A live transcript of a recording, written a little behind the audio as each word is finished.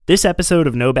This episode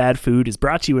of No Bad Food is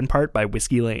brought to you in part by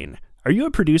Whiskey Lane. Are you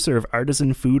a producer of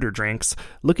artisan food or drinks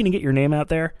looking to get your name out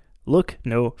there? Look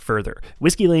no further.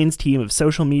 Whiskey Lane's team of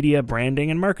social media, branding,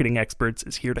 and marketing experts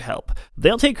is here to help.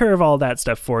 They'll take care of all that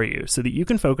stuff for you so that you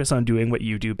can focus on doing what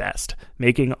you do best,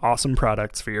 making awesome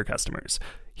products for your customers.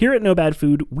 Here at No Bad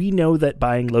Food, we know that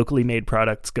buying locally made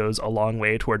products goes a long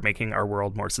way toward making our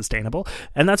world more sustainable,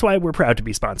 and that's why we're proud to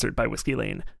be sponsored by Whiskey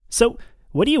Lane. So,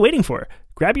 what are you waiting for?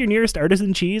 Grab your nearest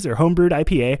artisan cheese or homebrewed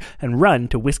IPA and run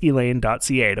to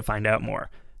whiskeylane.ca to find out more.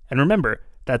 And remember,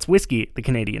 that's whiskey the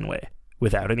Canadian way,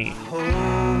 without an E. Hope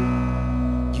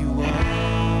you understand.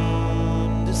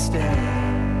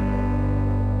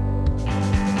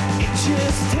 It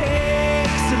just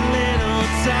takes a little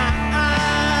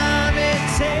time. It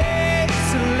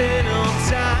takes a little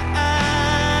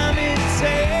time. It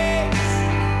takes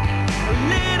a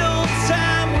little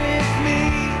time with me.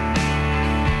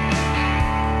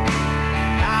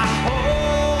 I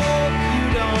hope you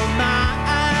don't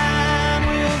mind.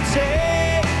 We'll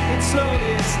take it slow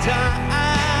this time.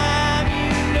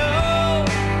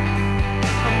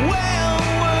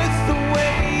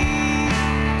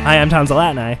 Hi, I'm Tom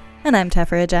Zalatni. And I'm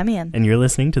Tefra Ajemian. And you're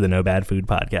listening to the No Bad Food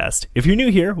Podcast. If you're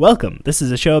new here, welcome. This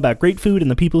is a show about great food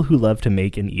and the people who love to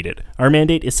make and eat it. Our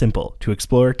mandate is simple: to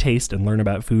explore, taste, and learn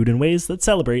about food in ways that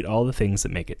celebrate all the things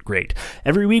that make it great.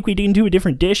 Every week we dig into a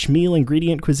different dish, meal,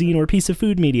 ingredient, cuisine, or piece of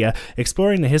food media,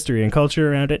 exploring the history and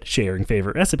culture around it, sharing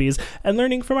favorite recipes, and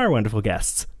learning from our wonderful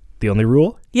guests. The only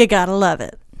rule? You gotta love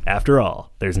it. After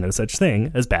all, there's no such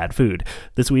thing as bad food.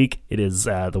 This week, it is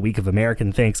the week of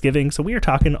American Thanksgiving, so we are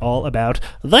talking all about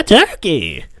the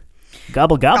turkey.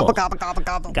 Gobble, gobble. Gobble, gobble,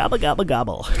 gobble. Gobble, gobble,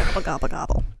 gobble. Gobble, gobble,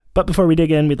 gobble. But before we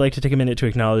dig in, we'd like to take a minute to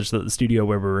acknowledge that the studio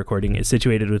where we're recording is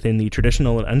situated within the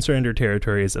traditional and unsurrendered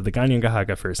territories of the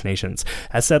Kanien'kehá:ka First Nations.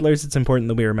 As settlers, it's important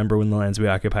that we remember when the lands we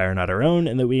occupy are not our own,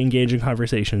 and that we engage in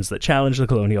conversations that challenge the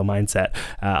colonial mindset.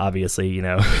 Obviously, you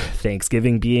know,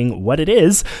 Thanksgiving being what it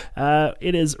is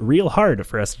real hard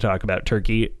for us to talk about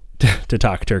turkey. To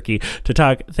talk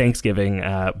Thanksgiving,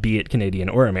 be it Canadian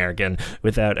or American,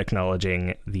 without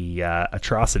acknowledging the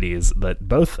atrocities that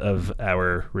both of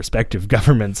our respective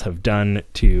governments have done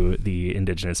to the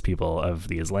Indigenous people of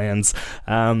these lands.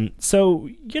 So,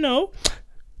 you know,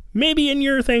 maybe in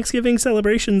your Thanksgiving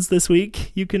celebrations this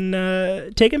week, you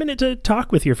can take a minute to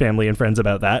talk with your family and friends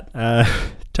about that.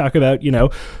 Talk about, you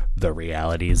know, the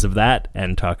realities of that,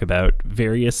 and talk about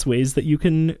various ways that you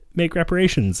can make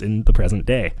reparations in the present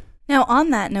day. Now, on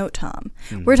that note, Tom,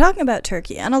 we're talking about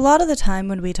turkey, and a lot of the time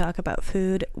when we talk about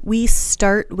food, we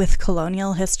start with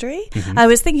colonial history. I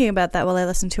was thinking about that while I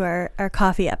listened to our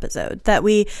coffee episode, that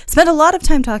we spent a lot of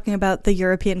time talking about the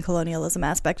European colonialism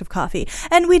aspect of coffee,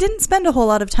 and we didn't spend a whole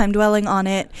lot of time dwelling on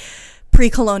it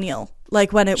pre-colonial,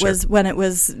 like when it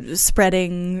was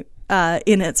spreading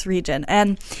in its region.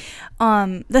 And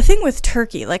the thing with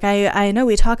turkey, like I know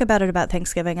we talk about it about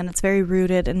Thanksgiving, and it's very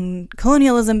rooted in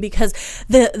colonialism because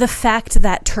the fact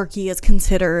that turkey is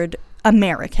considered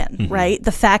American, right?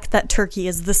 The fact that turkey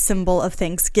is the symbol of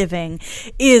Thanksgiving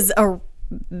is a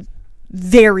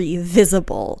very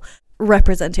visible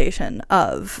representation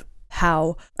of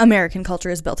how American culture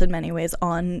is built in many ways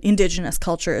on indigenous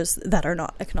cultures that are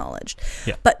not acknowledged.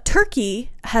 Yeah. But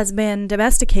turkey has been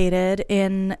domesticated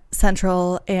in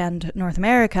Central and North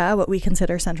America, what we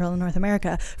consider Central and North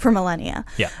America, for millennia.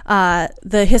 Yeah.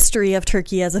 The history of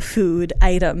turkey as a food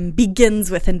item begins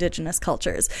with indigenous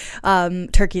cultures.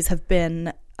 Turkeys have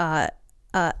been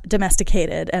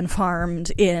domesticated and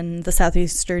farmed in the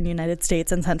southeastern United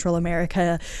States and Central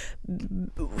America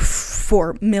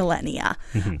for millennia.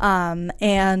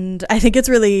 And I think it's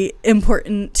really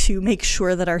important to make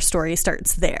sure that our story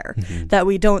starts there, that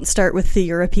we don't start with the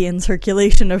European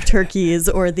circulation of turkeys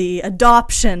or the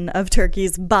adoption of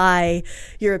turkeys by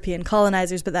European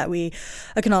colonizers, but that we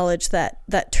acknowledge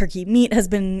that turkey meat has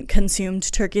been consumed,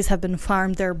 turkeys have been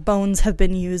farmed, their bones have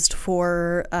been used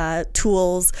for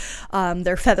tools,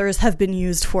 their feathers have been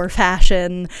used for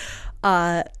fashion,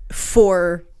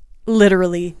 for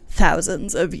literally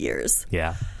thousands of years.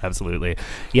 Yeah, absolutely.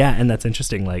 Yeah, and that's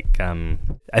interesting. Like,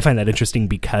 I find that interesting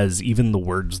because even the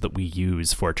words that we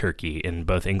use for turkey in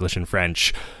both English and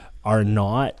French are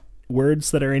not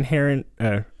words that are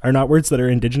words that are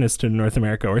indigenous to North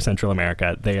America or Central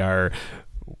America. They are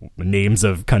names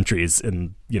of countries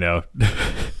in, you know,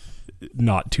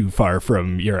 not too far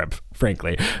from Europe,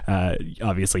 frankly.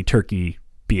 Obviously, Turkey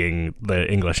being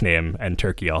the English name, and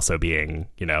Turkey also being,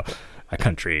 you know, a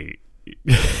country.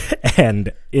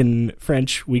 And in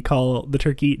French, we call the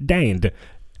turkey dinde,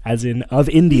 as in of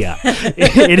India.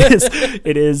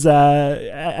 It is,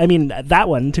 I mean, that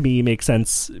one to me makes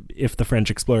sense if the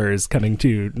French explorers coming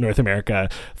to North America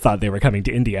thought they were coming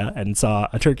to India and saw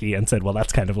a turkey and said, well,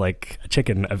 that's kind of like a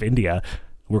chicken of India.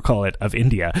 We'll call it of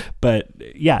India. But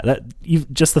yeah,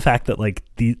 just the fact that like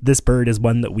this bird is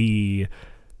one that we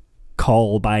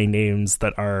call by names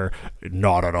that are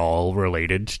not at all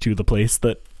related to the place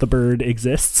that the bird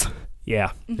exists.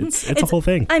 Yeah, it's a whole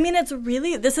thing. I mean,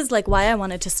 this is like why I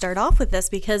wanted to start off with this,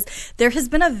 because there has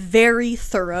been a very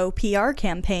thorough PR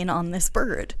campaign on this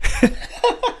bird.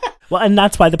 Well, and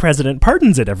that's why the president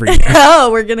pardons it every year.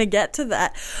 Oh, we're going to get to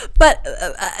that. But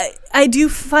I do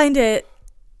find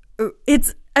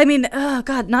oh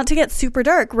God, not to get super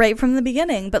dark right from the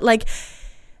beginning, but like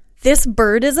this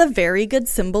bird is a very good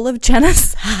symbol of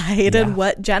genocide and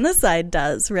what genocide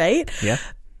does, right? Yeah.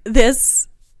 This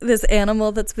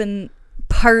animal that's been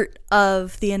part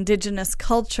of the indigenous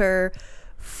culture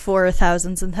for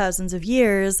thousands and thousands of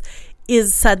years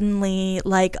is suddenly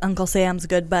like Uncle Sam's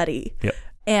good buddy. Yep.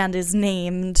 And is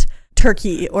named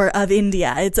Turkey or of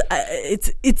India.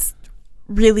 It's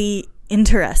really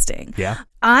interesting. Yeah.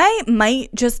 I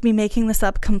might just be making this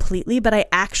up completely, but I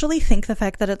actually think the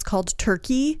fact that it's called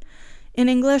turkey in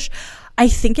English, I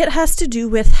think it has to do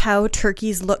with how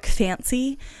turkeys look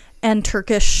fancy, and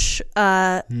Turkish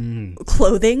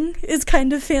clothing is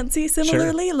kind of fancy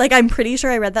similarly. Sure. Like, I'm pretty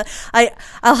sure I read that.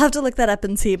 I'll have to look that up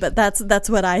and see, but that's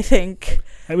what I think.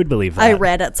 I would believe that. I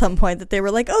read at some point that they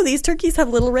were like, oh, these turkeys have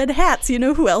little red hats. You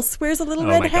know who else wears a little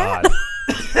red hat?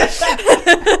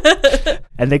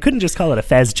 And they couldn't just call it a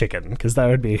fez chicken, because that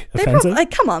would be offensive.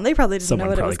 Come on, they probably didn't know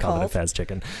what it was called called. It a fez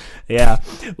chicken. Yeah.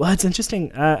 Well, it's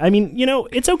interesting. I mean,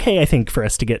 it's okay, I think, for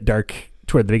us to get dark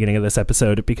toward the beginning of this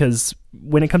episode, because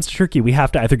when it comes to turkey, we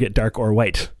have to either get dark or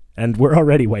white. And we're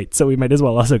already white, so we might as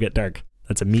well also get dark.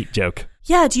 That's a meat joke.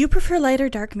 Yeah, do you prefer light or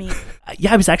dark meat?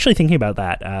 Yeah, I was actually thinking about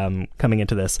that coming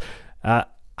into this.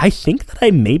 I think that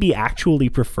I maybe actually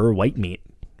prefer white meat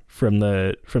from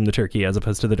the turkey as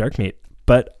opposed to the dark meat,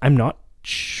 but I'm not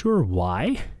sure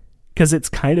why, because it's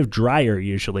kind of drier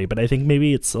usually, but I think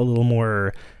maybe it's a little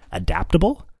more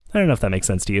adaptable. I don't know if that makes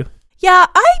sense to you. Yeah,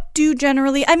 I do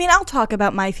generally. I mean, I'll talk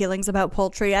about my feelings about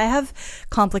poultry. I have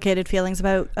complicated feelings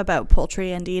about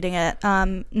poultry and eating it.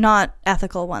 Not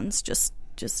ethical ones, just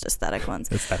aesthetic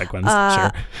ones. Aesthetic ones,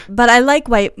 sure. But I like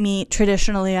white meat.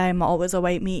 Traditionally, I'm always a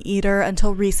white meat eater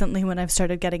until recently when I've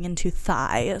started getting into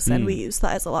thighs. And we use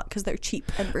thighs a lot because they're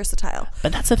cheap and versatile.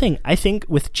 But that's the thing. I think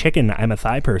with chicken, I'm a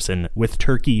thigh person. With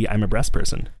turkey, I'm a breast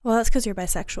person. Well, that's because you're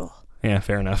bisexual. Yeah,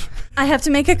 fair enough. I have to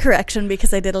make a correction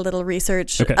because I did a little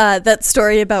research. Okay. That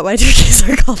story about why turkeys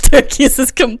are called turkeys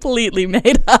is completely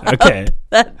made up. Okay.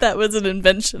 That was an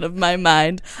invention of my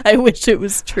mind. I wish it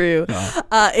was true.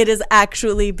 Oh. It is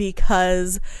actually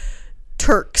because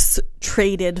Turks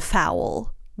traded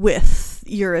fowl with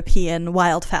European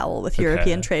wildfowl with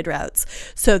European trade routes.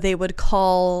 So they would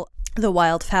call the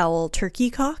wildfowl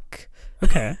turkey cock.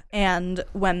 Okay. And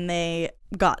when they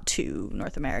got to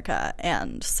North America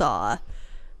and saw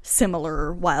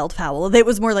similar wildfowl, it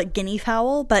was more like guinea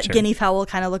fowl, but sure. Guinea fowl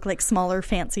kind of look like smaller,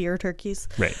 fancier turkeys.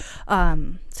 Right.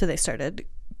 So they started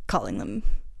calling them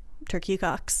turkey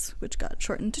cocks, which got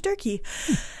shortened to turkey.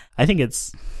 I think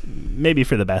it's maybe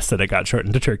for the best that it got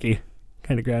shortened to turkey,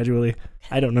 kind of gradually.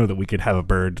 I don't know that we could have a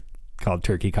bird called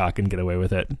turkey cock and get away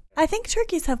with it. I think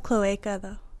turkeys have cloaca,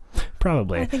 though.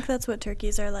 Probably. I think that's what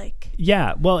turkeys are like.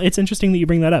 Yeah, well, it's interesting that you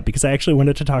bring that up because I actually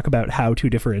wanted to talk about how to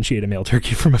differentiate a male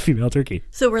turkey from a female turkey.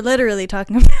 So we're literally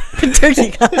talking about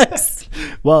turkey cocks.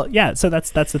 Well, yeah, so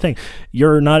that's the thing.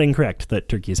 You're not incorrect that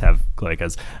turkeys have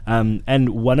cloacas. And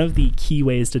one of the key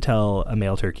ways to tell a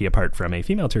male turkey apart from a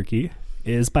female turkey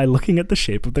is by looking at the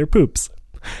shape of their poops.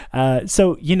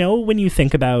 So, when you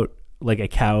think about like a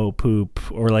cow poop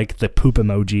or like the poop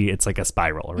emoji, it's like a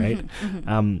spiral, right? Mm-hmm,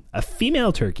 mm-hmm. A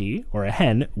female turkey or a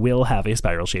hen will have a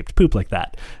spiral shaped poop like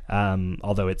that.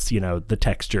 Although it's, the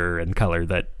texture and color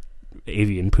that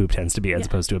avian poop tends to be as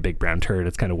opposed to a big brown turd.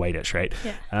 It's kind of whitish, right?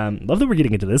 Yeah. Love that we're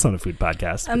getting into this on a food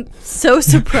podcast. I'm so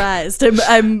surprised.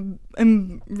 I'm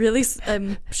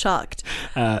shocked.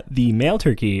 The male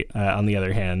turkey, on the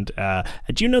other hand,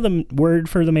 do you know the word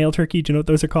for the male turkey? Do you know what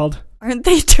those are called? Aren't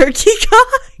they turkey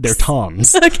cocks? They're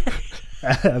toms.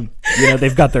 Okay.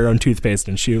 They've got their own toothpaste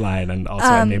and shoe line, and also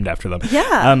I'm named after them.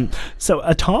 Yeah. So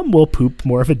a tom will poop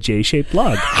more of a J-shaped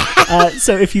log.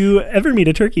 So if you ever meet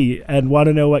a turkey and want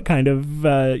to know what kind of,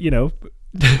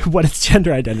 what its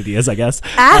gender identity is, I guess,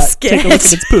 ask it. Take a look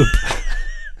at its poop.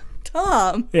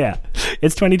 Tom. Yeah.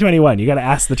 It's 2021. You got to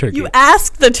ask the turkey. You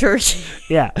ask the turkey.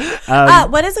 Yeah.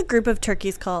 What is a group of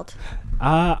turkeys called?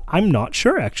 I'm not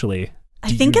sure, actually.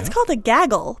 I think it's called a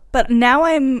gaggle, but now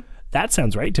That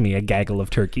sounds right to me, a gaggle of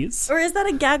turkeys. Or is that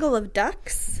a gaggle of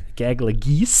ducks? Gaggle of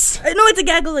geese? No, it's a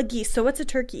gaggle of geese. So what's a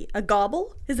turkey? A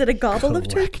gobble? Is it a gobble of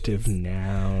turkeys? Collective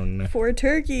noun. 4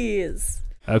 turkeys.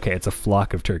 Okay, it's a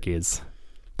flock of turkeys.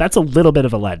 That's a little bit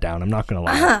of a letdown, I'm not going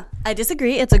to lie. I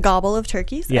disagree. It's a gobble of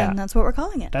turkeys, and that's what we're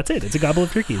calling it. That's it. It's a gobble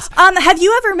of turkeys. Have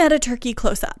you ever met a turkey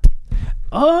close up?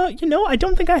 I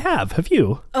don't think I have. Have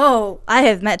you? Oh, I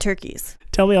have met turkeys.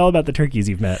 Tell me all about the turkeys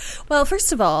you've met. Well,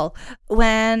 first of all,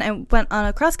 when I went on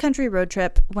a cross-country road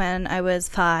trip when I was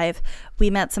 5, we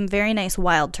met some very nice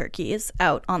wild turkeys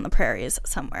out on the prairies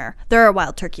somewhere. There are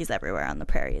wild turkeys everywhere on the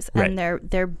prairies, and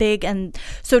they're big. And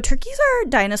so turkeys are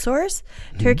dinosaurs.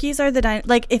 Turkeys are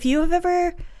like if you have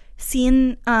ever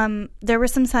seen, there were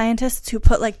some scientists who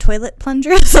put like toilet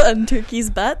plungers on turkeys'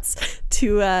 butts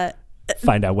to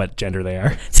find out what gender they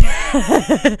are.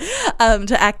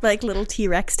 To act like little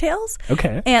T-Rex tails.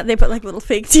 Okay. And they put like little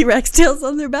fake T-Rex tails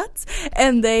on their butts,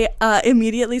 and they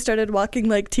immediately started walking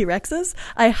like T-Rexes.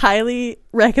 I highly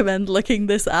recommend looking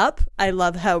this up. I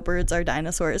love how birds are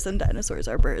dinosaurs and dinosaurs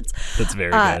are birds. That's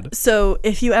very good. So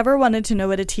if you ever wanted to know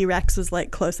what a T-Rex was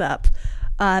like close up,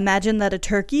 imagine that a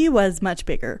turkey was much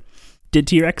bigger. Did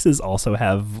T-Rexes also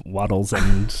have waddles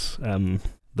and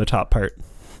the top part?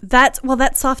 That's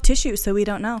soft tissue, so we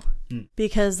don't know.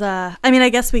 Because, I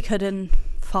guess we could in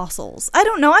fossils. I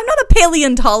don't know. I'm not a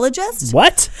paleontologist.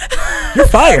 What? You're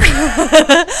fired.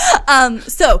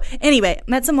 So, anyway,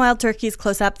 met some wild turkeys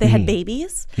close up. They had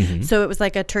babies. So it was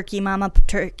like a turkey mama,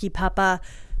 turkey papa,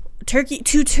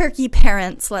 two turkey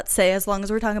parents, let's say, as long as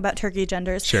we're talking about turkey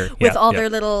genders. Sure. With all their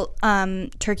little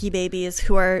turkey babies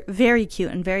who are very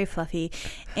cute and very fluffy.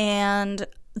 And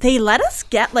they let us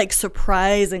get like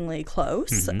surprisingly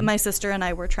close. My sister and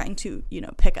I were trying to,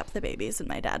 pick up the babies, and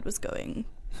my dad was going,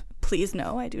 please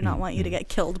no, I do not want you to get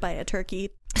killed by a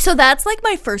turkey. So that's like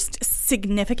my first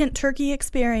significant turkey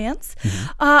experience.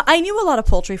 I knew a lot of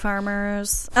poultry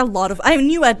farmers. I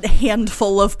knew a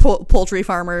handful of poultry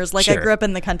farmers. Like, I grew up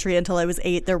in the country until I was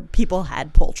 8. People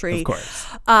had poultry. Of course.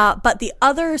 But the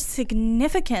other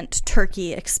significant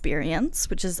turkey experience,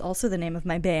 which is also the name of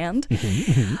my band,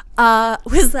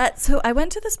 was that. So I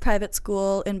went to this private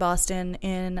school in Boston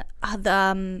in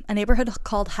a neighborhood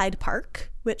called Hyde Park,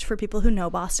 which, for people who know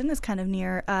Boston, is kind of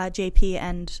near JP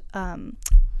and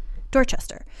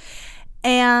Dorchester.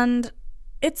 And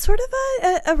it's sort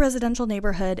of a residential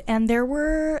neighborhood, and there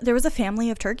was a family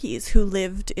of turkeys who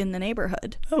lived in the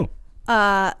neighborhood. Oh.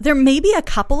 There may be a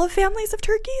couple of families of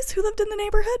turkeys who lived in the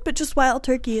neighborhood, but just wild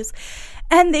turkeys.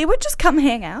 And they would just come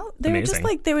hang out. They would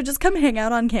just come hang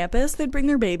out on campus. They'd bring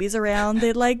their babies around.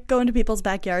 They'd like go into people's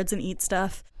backyards and eat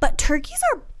stuff. But turkeys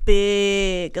are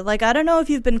big. Like, I don't know if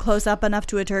you've been close up enough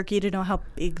to a turkey to know how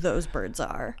big those birds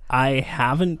are. I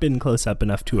haven't been close up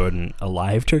enough to a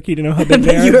live turkey to know how big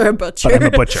they are. You're a butcher. But I'm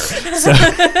a butcher, so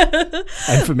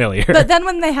I'm familiar. But then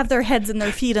when they have their heads and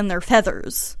their feet and their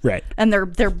feathers, right, and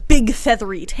their big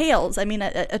feathery tails,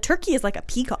 a turkey is like a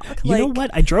peacock. You know what?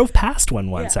 I drove past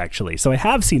one once, actually, so I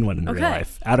have seen one in real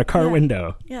life out a car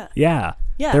window. Yeah.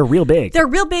 They're real big. They're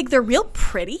real big. They're real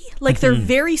pretty. Like, they're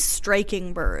very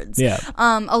striking birds. Yeah.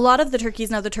 A lot of the turkeys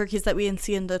that we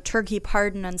see in the turkey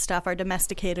pardon and stuff are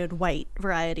domesticated white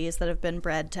varieties that have been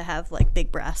bred to have like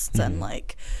big breasts and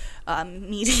like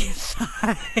meaty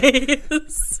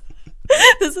thighs.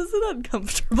 This is an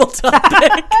uncomfortable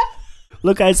topic.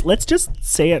 Look, guys, let's just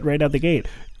say it right out the gate.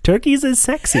 Turkeys is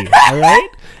sexy, all right?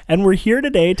 And we're here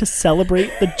today to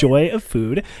celebrate the joy of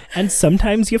food, and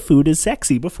sometimes your food is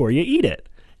sexy before you eat it.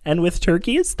 And with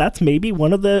turkeys, that's maybe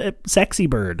one of the sexy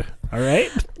bird, all right?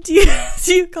 Do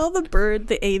you call the bird,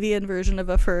 the avian version of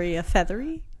a furry, a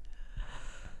feathery?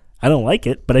 I don't like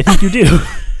it, but I think you do.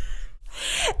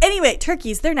 Anyway,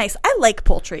 turkeys, they're nice. I like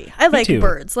poultry. I like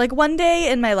birds. Like, one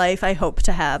day in my life, I hope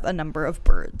to have a number of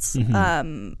birds,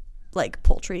 like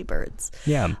poultry birds.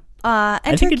 Yeah. I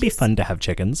think it'd be fun to have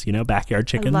chickens, backyard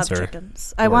chickens. I love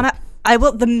chickens. I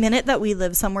will, the minute that we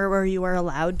live somewhere where you are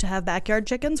allowed to have backyard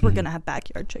chickens, we're going to have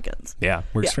backyard chickens. Yeah,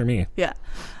 works for me. Yeah.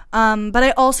 But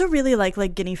I also really like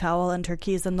guinea fowl and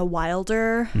turkeys and the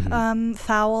wilder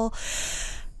fowl.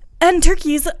 And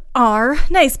turkeys are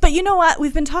nice. But you know what?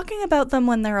 We've been talking about them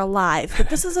when they're alive, but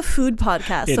this is a food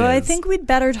podcast. So I think we'd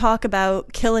better talk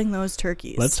about killing those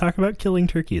turkeys. Let's talk about killing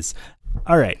turkeys.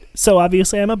 All right. So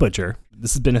obviously I'm a butcher.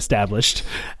 This has been established.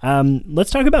 Let's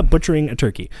talk about butchering a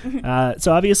turkey.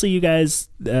 So obviously you guys,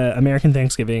 American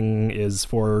Thanksgiving is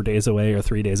 4 days away or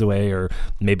 3 days away, or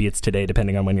maybe it's today,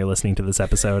 depending on when you're listening to this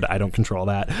episode. I don't control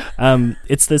that.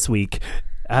 It's this week.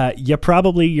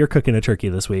 You're cooking a turkey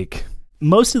this week.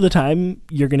 most of the time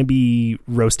you're going to be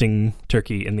roasting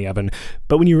turkey in the oven.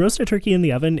 But when you roast a turkey in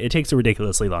the oven, it takes a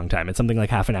ridiculously long time. It's something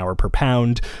like half an hour per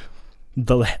pound.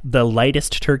 The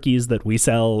lightest turkeys that we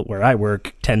sell where I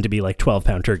work tend to be like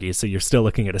 12-pound turkeys, so you're still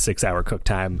looking at a 6-hour cook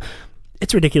time.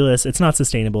 It's ridiculous. It's not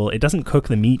sustainable. It doesn't cook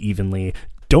the meat evenly.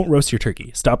 Don't roast your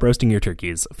turkey. Stop roasting your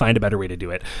turkeys. Find a better way to do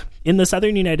it. In the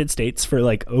southern United States for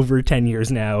like over 10 years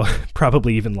now,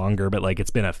 probably even longer, but like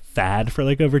it's been a fad for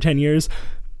like over 10 years,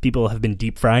 people have been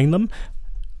deep frying them.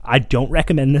 I don't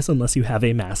recommend this unless you have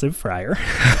a massive fryer,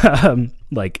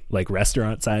 like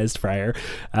restaurant-sized fryer,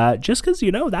 just because,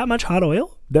 that much hot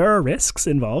oil, there are risks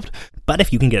involved. But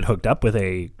if you can get hooked up with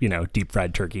a,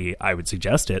 deep-fried turkey, I would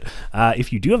suggest it.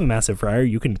 If you do have a massive fryer,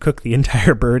 you can cook the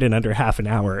entire bird in under half an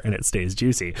hour and it stays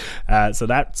juicy. So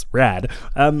that's rad.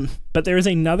 But there is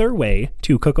another way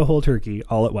to cook a whole turkey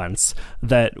all at once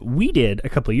that we did a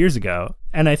couple of years ago.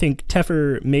 And I think,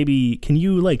 Teffer, maybe can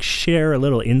you share a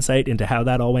little insight into how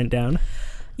that all went down?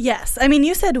 Yes. I mean,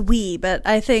 you said we, but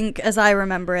I think as I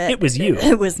remember it, it was you.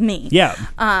 It was me. Yeah.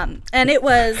 And it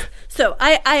was, so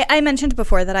I mentioned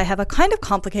before that I have a kind of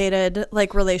complicated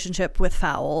relationship with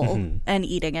fowl and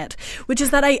eating it, which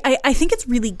is that I think it's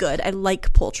really good. I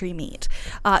like poultry meat.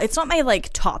 It's not my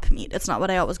top meat. It's not what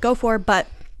I always go for, but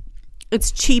it's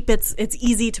cheap. It's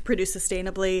easy to produce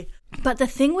sustainably. But the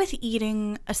thing with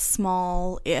eating a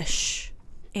small-ish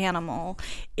animal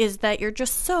is that you're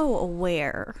just so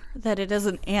aware that it is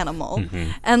an animal.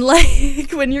 And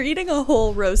when you're eating a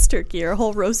whole roast turkey or a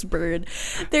whole roast bird,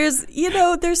 there's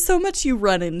so much you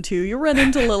run into. You run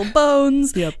into little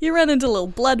bones, Yep. You run into little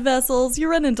blood vessels, you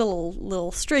run into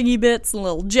little stringy bits and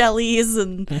little jellies,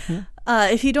 and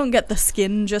if you don't get the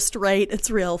skin just right,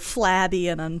 it's real flabby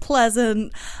and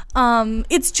unpleasant.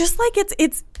 It's just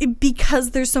it's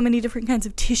because there's so many different kinds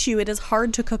of tissue, it is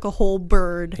hard to cook a whole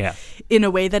bird in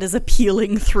a way that is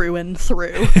appealing through and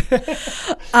through.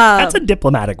 That's a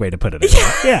diplomatic way to put it.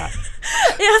 Yeah.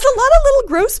 It has a lot of little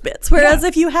gross bits. Whereas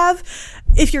if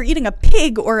you're eating a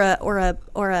pig or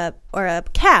a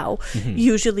cow,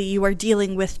 usually you are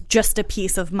dealing with just a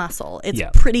piece of muscle. It's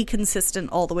pretty consistent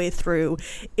all the way through.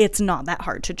 It's not that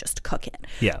hard to just cook it.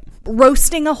 Yeah.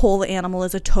 Roasting a whole animal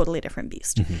is a totally different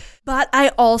beast. But I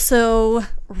also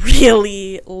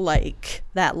really like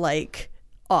that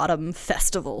autumn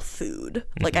festival food.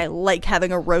 I like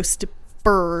having a roast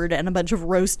bird and a bunch of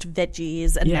roast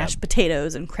veggies and mashed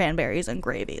potatoes and cranberries and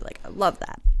gravy. I love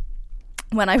that.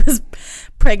 When I was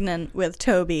pregnant with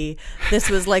Toby, this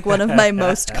was one of my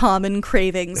most common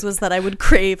cravings, was that I would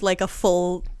crave a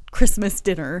full Christmas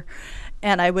dinner,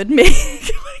 and I would make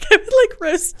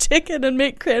roast chicken and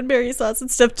make cranberry sauce and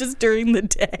stuff just during the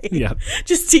day,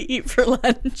 just to eat for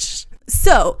lunch.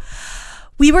 So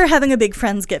we were having a big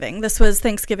Friendsgiving. This was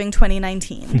Thanksgiving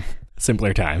 2019.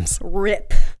 Simpler times.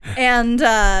 RIP. And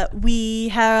we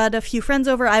had a few friends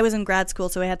over. I was in grad school,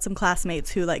 so I had some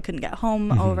classmates who couldn't get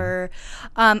home over.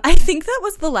 I think that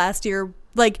was the last year.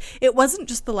 It wasn't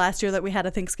just the last year that we had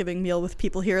a Thanksgiving meal with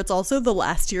people here. It's also the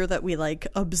last year that we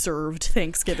observed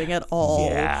Thanksgiving at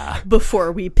all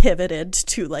before we pivoted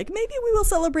to maybe we will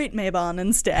celebrate Mabon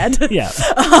instead. Yeah.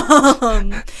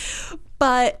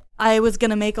 But I was going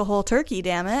to make a whole turkey,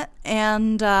 damn it.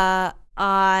 And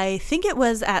I think it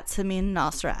was at Samin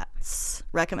Nosrat's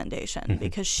recommendation,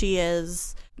 because she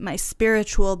is my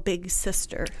spiritual big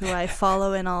sister who I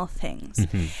follow in all things.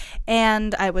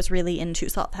 And I was really into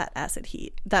Salt Pat Acid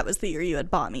Heat. That was the year you had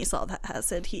bought me Salt Pat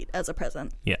Acid Heat as a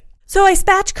present. Yeah. So I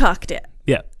spatchcocked it.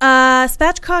 Yeah.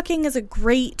 Spatchcocking is a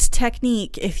great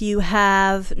technique if you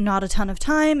have not a ton of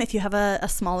time, if you have a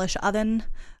smallish oven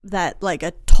that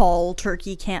a tall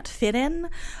turkey can't fit in,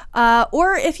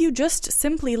 or if you just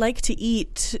simply like to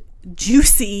eat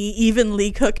juicy,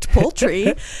 evenly cooked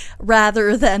poultry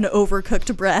rather than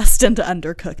overcooked breast and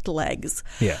undercooked legs.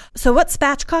 Yeah. So what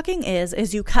spatchcocking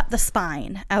is you cut the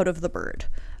spine out of the bird.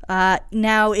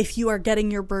 Now, if you are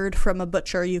getting your bird from a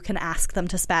butcher, you can ask them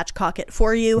to spatchcock it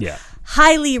for you. Yeah.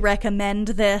 Highly recommend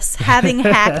this. Having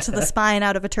hacked the spine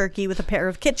out of a turkey with a pair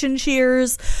of kitchen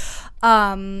shears,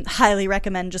 highly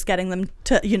recommend just getting them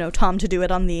to, Tom to do it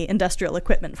on the industrial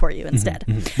equipment for you instead.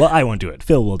 Well, I won't do it.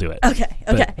 Phil will do it. Okay.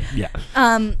 But, yeah.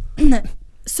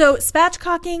 So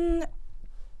spatchcocking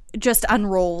just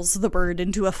unrolls the bird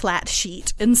into a flat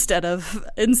sheet instead of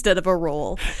a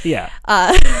roll. Yeah.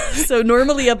 So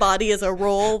normally a body is a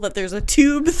roll that there's a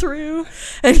tube through.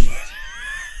 And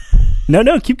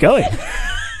No, keep going.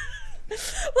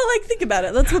 well, think about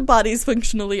it. That's what bodies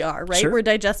functionally are, right? Sure. We're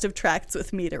digestive tracts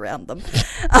with meat around them.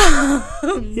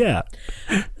 Yeah.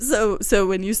 So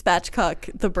when you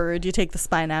spatchcock the bird, you take the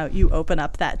spine out, you open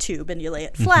up that tube, and you lay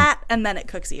it flat, and then it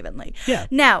cooks evenly. Yeah.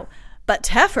 Now, but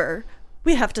Teffer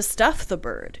we have to stuff the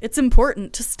bird. It's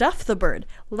important to stuff the bird.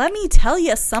 Let me tell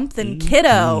you something,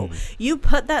 kiddo. You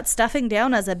put that stuffing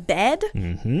down as a bed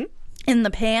in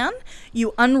the pan.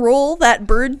 You unroll that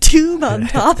bird tube on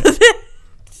top of it.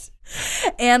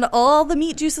 And all the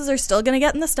meat juices are still going to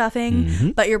get in the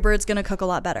stuffing, but your bird's going to cook a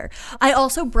lot better. I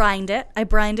also brined it. I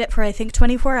brined it for, I think,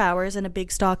 24 hours in a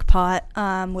big stock pot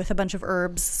with a bunch of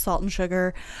herbs, salt and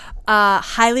sugar.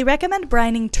 Highly recommend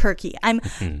brining turkey. Wet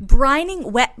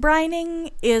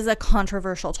brining is a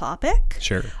controversial topic.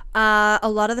 Sure. A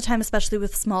lot of the time, especially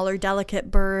with smaller, delicate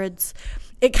birds,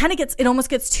 it almost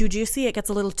gets too juicy. It gets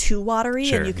a little too watery,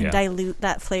 and you can dilute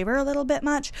that flavor a little bit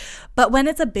much. But when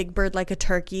it's a big bird like a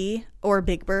turkey or a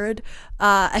big bird,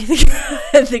 I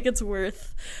think it's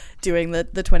worth doing the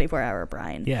 24-hour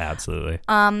brine. Yeah, absolutely.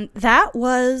 That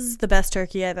was the best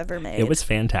turkey I've ever made. It was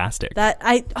fantastic.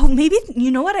 Maybe, you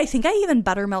know what? I think I even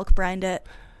buttermilk brined it.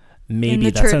 Maybe in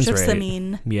the that Church sounds of right.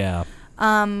 Samine. Yeah.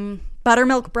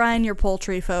 Buttermilk brine your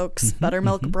poultry, folks.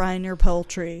 Buttermilk brine your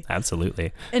poultry.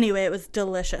 Absolutely. Anyway, it was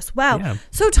delicious. Wow. Yeah.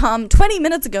 So, Tom, 20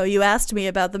 minutes ago, you asked me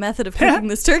about the method of cooking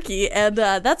this turkey, and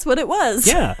that's what it was.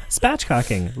 Yeah,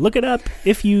 spatchcocking. Look it up.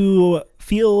 If you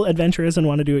feel adventurous and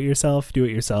want to do it yourself, do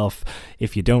it yourself.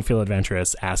 If you don't feel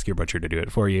adventurous, ask your butcher to do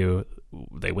it for you.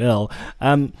 They will.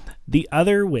 The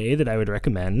other way that I would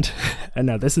recommend, and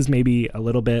now this is maybe a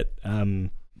little bit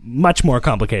much more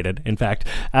complicated, in fact,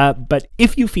 but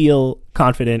if you feel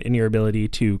confident in your ability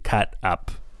to cut up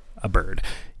a bird,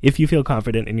 if you feel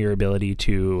confident in your ability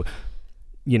to,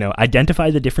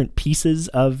 identify the different pieces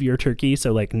of your turkey,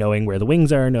 so like knowing where the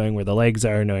wings are, knowing where the legs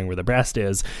are, knowing where the breast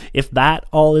is, if that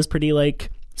all is pretty like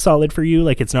solid for you,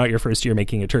 like it's not your first year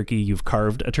making a turkey, you've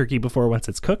carved a turkey before once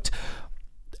it's cooked,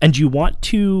 and you want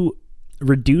to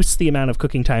reduce the amount of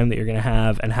cooking time that you're going to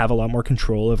have and have a lot more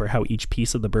control over how each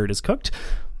piece of the bird is cooked,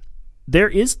 there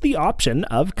is the option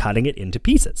of cutting it into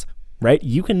pieces, right?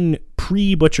 You can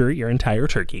pre-butcher your entire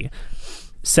turkey,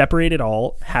 separate it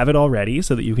all, have it all ready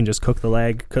so that you can just cook the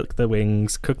leg, cook the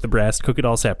wings, cook the breast, cook it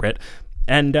all separate.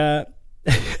 And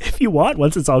if you want,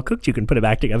 once it's all cooked, you can put it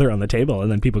back together on the table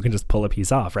and then people can just pull a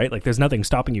piece off, right? Like there's nothing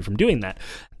stopping you from doing that.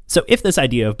 So if this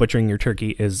idea of butchering your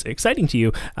turkey is exciting to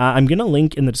you, I'm going to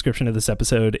link in the description of this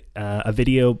episode a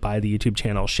video by the YouTube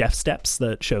channel Chef Steps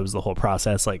that shows the whole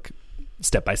process, like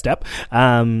step by step.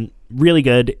 Really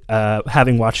good.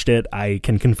 Having watched it, I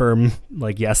can confirm,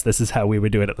 like, yes, this is how we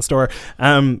would do it at the store.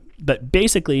 But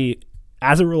basically,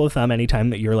 as a rule of thumb, anytime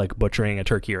that you're like butchering a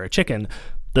turkey or a chicken,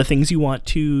 the things you want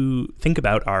to think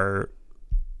about are,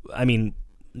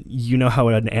 you know how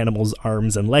an animal's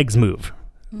arms and legs move,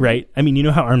 right? I mean, you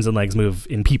know how arms and legs move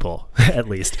in people, at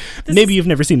least. Maybe you've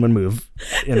never seen one move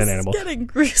in an animal. This is getting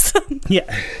gruesome.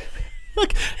 Yeah.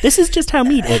 Look, this is just how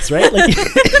meat is, right? Like,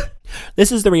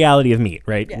 this is the reality of meat,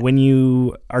 right? Yeah. When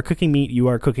you are cooking meat, you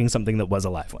are cooking something that was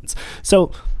alive once.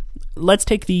 So let's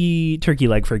take the turkey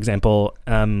leg, for example.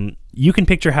 You can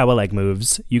picture how a leg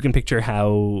moves. You can picture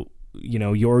how,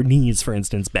 your knees, for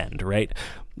instance, bend, right?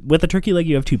 With a turkey leg,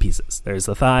 you have two pieces. There's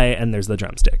the thigh and there's the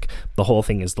drumstick. The whole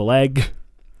thing is the leg.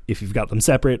 If you've got them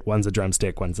separate, one's a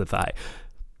drumstick, one's a thigh.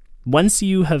 Once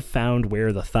you have found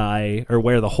where the thigh, or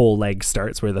where the whole leg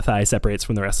starts, where the thigh separates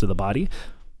from the rest of the body,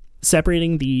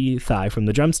 separating the thigh from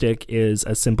the drumstick is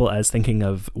as simple as thinking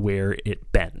of where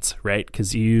it bends, right?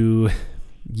 Because you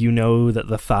know that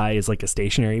the thigh is like a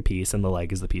stationary piece and the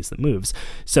leg is the piece that moves.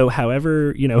 So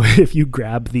however, if you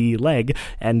grab the leg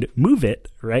and move it,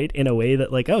 right, in a way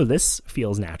that like, oh, this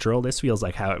feels natural, this feels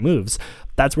like how it moves,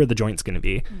 that's where the joint's going to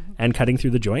be. Mm-hmm. And cutting through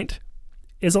the joint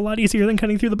is a lot easier than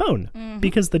cutting through the bone,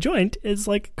 because the joint is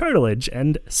like cartilage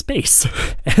and space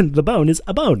and the bone is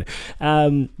a bone.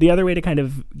 The other way to kind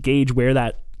of gauge where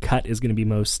that cut is going to be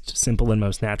most simple and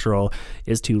most natural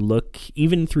is to look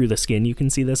even through the skin. You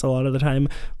can see this a lot of the time.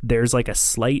 There's like a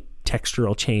slight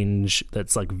textural change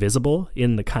that's like visible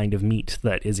in the kind of meat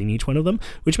that is in each one of them,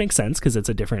 which makes sense because it's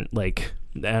a different, like,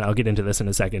 and I'll get into this in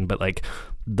a second, but like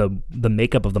the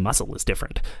makeup of the muscle is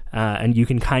different. And you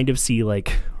can kind of see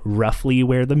like roughly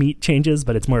where the meat changes,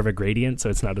 but it's more of a gradient.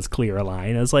 So it's not as clear a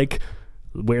line as like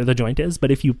where the joint is. But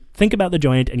if you think about the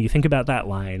joint and you think about that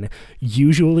line,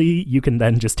 usually you can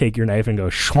then just take your knife and go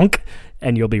shwunk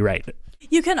and you'll be right.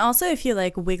 You can also, if you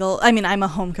like wiggle, I'm a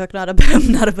home cook, not a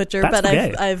butcher, That's but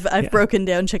okay. I've broken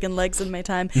down chicken legs in my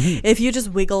time. Mm-hmm. If you just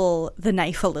wiggle the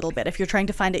knife a little bit, if you're trying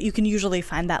to find it, you can usually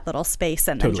find that little space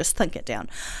and then just thunk it down.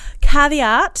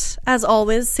 Caveat, as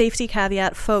always, safety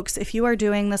caveat, folks, if you are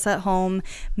doing this at home,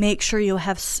 make sure you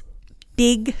have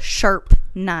big, sharp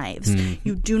knives. Mm-hmm.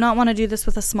 You do not want to do this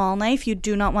with a small knife. You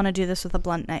do not want to do this with a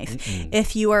blunt knife. Mm-mm.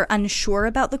 If you are unsure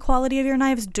about the quality of your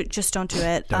knives, just don't do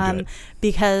it. Don't do it.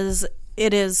 Because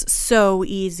it is so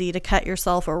easy to cut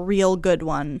yourself a real good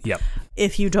one Yep.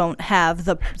 if you don't have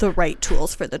the right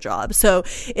tools for the job. So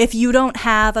if you don't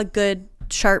have a good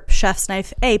sharp chef's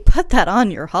knife, put that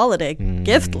on your holiday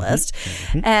gift list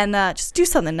and just do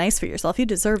something nice for yourself. You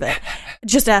deserve it.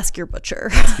 Just ask your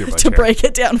butcher, to break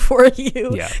it down for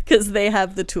you, because they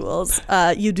have the tools.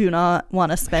 You do not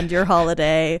want to spend your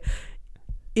holiday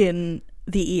in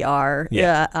the ER.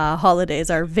 Holidays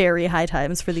are very high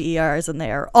times for the ERs, and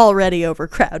they are already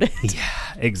overcrowded. Yeah,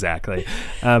 exactly.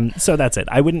 So that's it.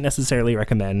 I wouldn't necessarily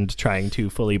recommend trying to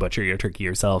fully butcher your turkey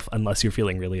yourself unless you're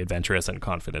feeling really adventurous and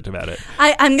confident about it.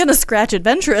 I'm going to scratch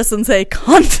adventurous and say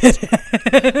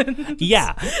confident.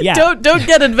 Yeah. Don't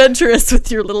get adventurous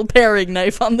with your little paring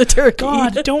knife on the turkey.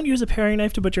 God, don't use a paring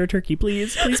knife to butcher a turkey,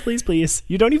 please. Please, please, please.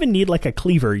 You don't even need like a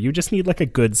cleaver. You just need like a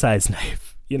good sized knife.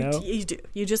 You know? You do.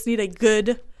 You just need a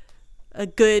good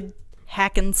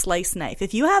hack and slice knife.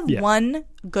 If you have one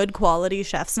good quality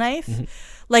chef's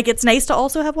knife, like it's nice to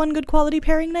also have one good quality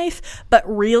paring knife, but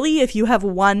really if you have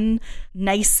one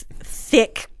nice,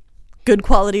 thick, good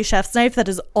quality chef's knife, that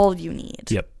is all you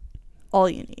need. Yep. All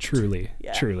you need. Truly.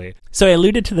 So I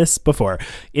alluded to this before.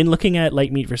 In looking at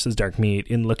light meat versus dark meat,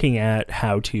 in looking at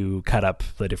how to cut up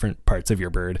the different parts of your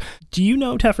bird, do you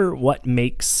know, Teffer, what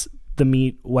makes the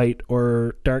meat white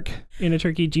or dark in a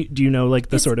turkey? Do you know like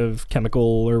the sort of chemical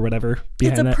or whatever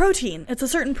behind that? It's a protein. It's a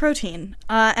certain protein,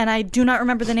 and I do not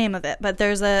remember the name of it, but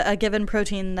there's a given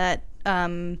protein that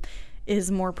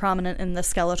is more prominent in the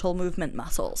skeletal movement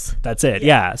muscles. That's it.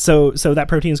 Yeah. So that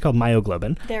protein is called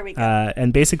myoglobin. There we go.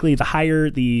 And basically, the higher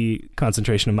the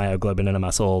concentration of myoglobin in a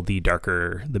muscle, the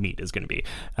darker the meat is going to be.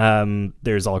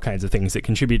 There's all kinds of things that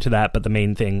contribute to that, but the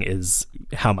main thing is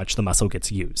how much the muscle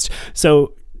gets used.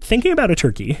 So thinking about a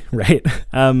turkey, right?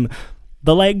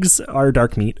 The legs are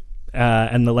dark meat,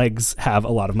 and the legs have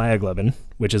a lot of myoglobin,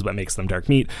 which is what makes them dark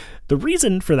meat. The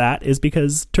reason for that is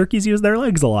because turkeys use their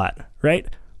legs a lot, right?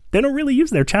 They don't really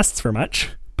use their chests for much,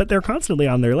 but they're constantly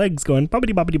on their legs going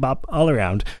boppity-boppity-bop all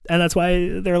around. And that's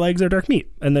why their legs are dark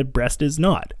meat and the breast is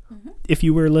not. If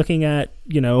you were looking at,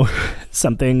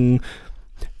 something...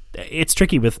 It's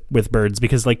tricky with birds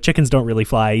because like chickens don't really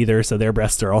fly either, so their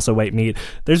breasts are also white meat.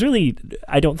 There's really,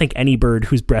 I don't think any bird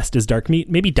whose breast is dark meat.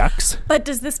 Maybe ducks. But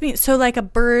does this mean, so like a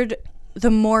bird, the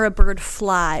more a bird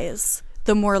flies,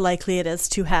 the more likely it is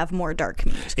to have more dark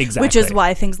meat. Exactly. Which is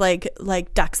why things like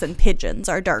ducks and pigeons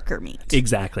are darker meat.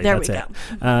 Exactly. There that's we it.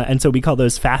 go. And so we call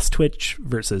those fast twitch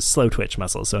versus slow twitch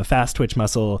muscles. So a fast twitch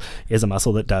muscle is a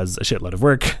muscle that does a shitload of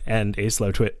work, and a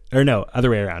slow twitch, or no,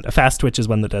 other way around. A fast twitch is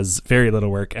one that does very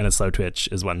little work, and a slow twitch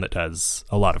is one that does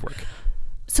a lot of work.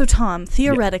 So Tom,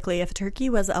 theoretically, if a turkey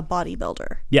was a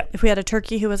bodybuilder, if we had a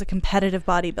turkey who was a competitive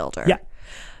bodybuilder,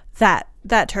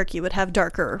 that turkey would have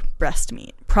darker breast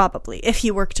meat, probably, if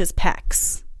he worked his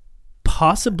pecs.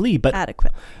 Possibly, but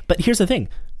adequate. But here's the thing,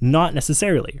 not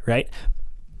necessarily, right?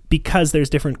 Because there's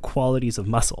different qualities of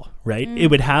muscle, right? It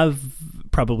would have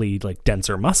probably like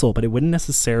denser muscle, but it wouldn't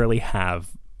necessarily have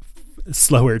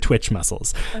slower twitch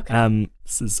muscles. Okay.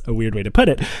 This is a weird way to put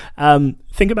it.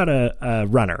 Think about a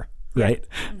runner, right?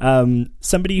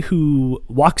 Somebody who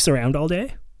walks around all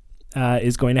day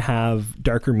is going to have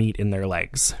darker meat in their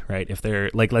legs, right? If they're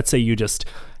like, let's say you just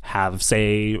have,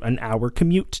 say, an hour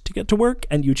commute to get to work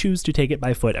and you choose to take it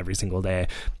by foot every single day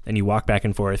and you walk back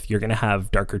and forth, you're going to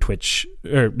have darker twitch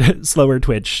or slower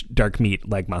twitch, dark meat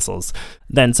leg muscles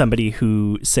than somebody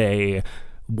who, say,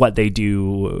 what they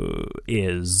do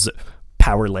is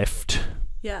power lift.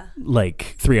 Yeah.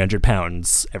 Like 300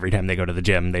 pounds every time they go to the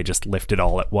gym. They just lift it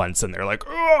all at once and they're like,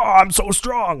 oh, I'm so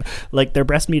strong. Like their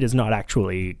breast meat is not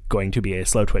actually going to be a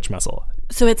slow twitch muscle.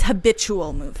 So it's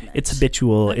habitual movement. It's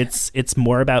habitual. Okay. It's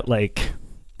more about like,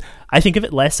 I think of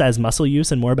it less as muscle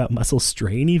use and more about muscle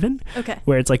strain even. Okay.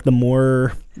 Where it's like the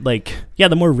more like,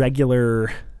 the more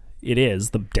regular it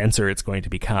is, the denser it's going to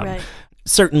become. Right.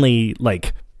 Certainly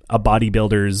like a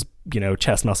bodybuilder's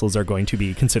chest muscles are going to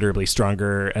be considerably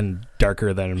stronger and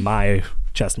darker than my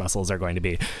chest muscles are going to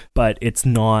be, but it's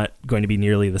not going to be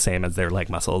nearly the same as their leg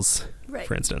muscles, right,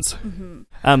 for instance.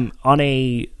 On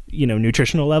a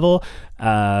nutritional level,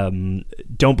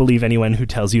 don't believe anyone who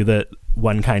tells you that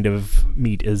one kind of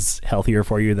meat is healthier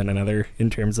for you than another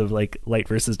in terms of like light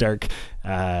versus dark.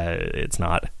 It's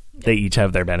not. They each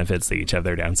have their benefits. They each have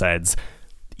their downsides.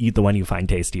 Eat the one you find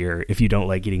tastier. If you don't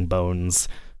like eating bones,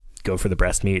 go for the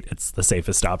breast meat. It's the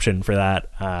safest option for that.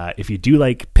 If you do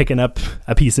like picking up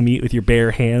a piece of meat with your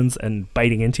bare hands and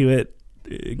biting into it,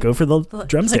 go for the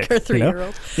drumstick. Like her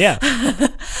 3-year-old. Yeah.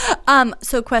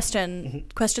 So question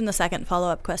the second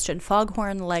follow-up question.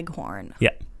 Foghorn Leghorn.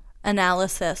 Yeah.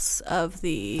 Analysis of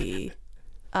the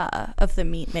of the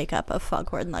meat makeup of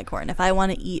foghorn leghorn if I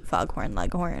want to eat foghorn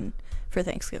leghorn for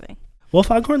Thanksgiving. Well,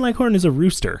 foghorn leghorn is a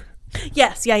rooster.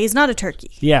 Yes, yeah, he's not a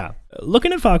turkey. Yeah.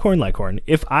 Looking at foghorn leghorn,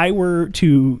 if I were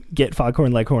to get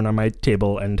foghorn leghorn on my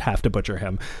table and have to butcher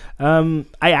him, I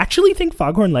actually think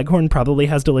foghorn leghorn probably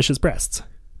has delicious breasts.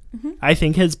 Mm-hmm. I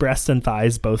think his breasts and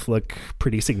thighs both look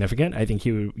pretty significant. I think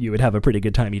you would have a pretty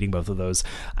good time eating both of those.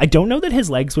 I don't know that his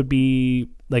legs would be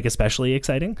like especially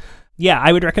exciting. Yeah,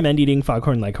 I would recommend eating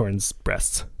foghorn leghorn's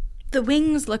breasts. The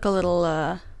wings look a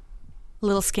little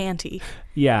scanty.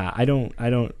 Yeah, I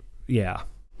don't. Yeah.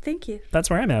 Thank you. That's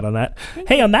where I'm at on that.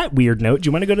 Hey, on that weird note, do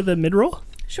you want to go to the mid-roll?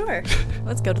 Sure.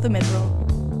 Let's go to the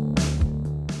mid-roll.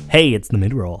 Hey, it's the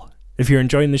mid-roll. If you're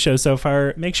enjoying the show so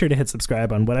far, make sure to hit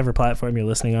subscribe on whatever platform you're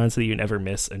listening on so that you never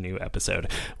miss a new episode.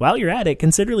 While you're at it,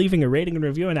 consider leaving a rating and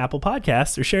review on Apple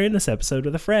Podcasts or sharing this episode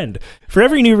with a friend. For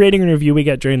every new rating and review we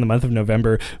get during the month of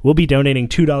November, we'll be donating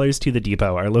 $2 to the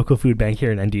Depot, our local food bank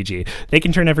here in NDG. They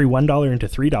can turn every $1 into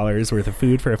 $3 worth of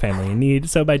food for a family in need,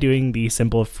 so by doing the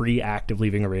simple free act of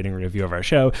leaving a rating and review of our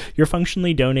show, you're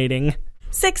functionally donating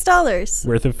 $6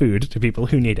 worth of food to people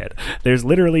who need it. There's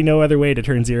literally no other way to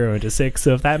turn 0 into 6,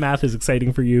 so if that math is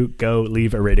exciting for you, go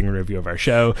leave a rating and review of our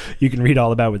show. You can read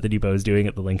all about what the Depot is doing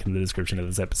at the link in the description of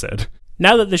this episode.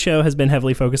 Now that the show has been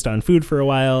heavily focused on food for a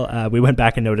while, we went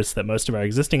back and noticed that most of our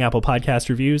existing Apple Podcast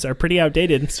reviews are pretty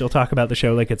outdated and still talk about the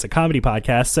show like it's a comedy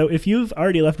podcast. So if you've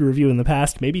already left a review in the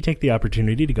past, maybe take the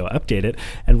opportunity to go update it,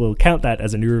 and we'll count that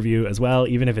as a new review as well,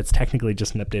 even if it's technically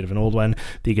just an update of an old one,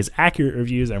 because accurate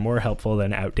reviews are more helpful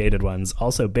than outdated ones.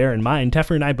 Also, bear in mind,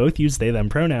 Teffer and I both use they, them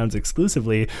pronouns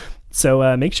exclusively,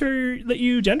 so make sure that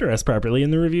you gender us properly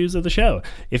in the reviews of the show.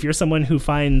 If you're someone who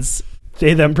finds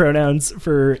they, them pronouns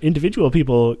for individual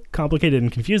people complicated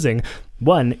and confusing,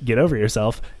 1, get over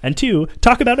yourself, and 2,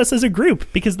 talk about us as a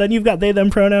group, because then you've got they, them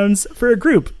pronouns for a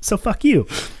group, so fuck you.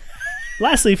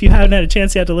 Lastly, if you haven't had a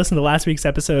chance yet to listen to last week's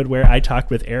episode where I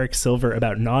talked with Eric Silver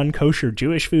about non-kosher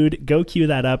Jewish food, go cue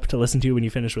that up to listen to when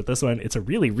you finish with this one. It's a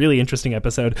really, really interesting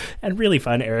episode and really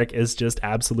fun. Eric is just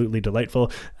absolutely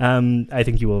delightful. I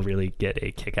think you will really get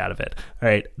a kick out of it. All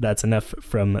right, that's enough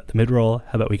from the mid-roll.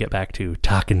 How about we get back to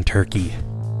talking turkey?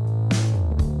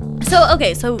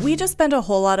 So we just spent a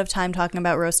whole lot of time talking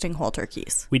about roasting whole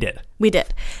turkeys. We did.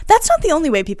 That's not the only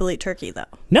way people eat turkey, though.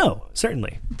 No,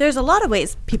 certainly. There's a lot of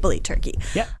ways people eat turkey.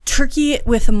 Yeah. Turkey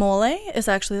with mole is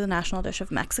actually the national dish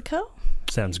of Mexico.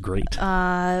 Sounds great.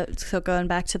 So going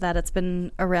back to that, it's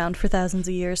been around for thousands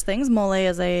of years. Mole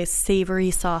is a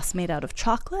savory sauce made out of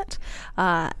chocolate,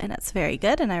 and it's very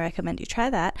good, and I recommend you try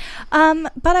that.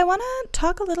 But I want to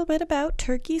talk a little bit about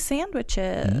turkey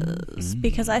sandwiches,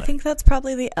 because I think that's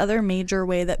probably the other major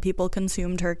way that people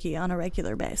consume turkey on a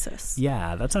regular basis.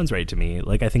 Yeah, that sounds right to me.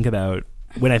 Like,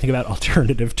 when I think about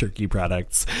alternative turkey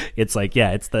products, it's like,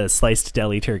 yeah, it's the sliced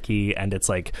deli turkey, and it's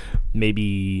like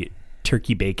maybe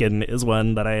turkey bacon is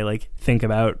one that I think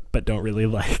about but don't really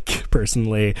like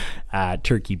personally.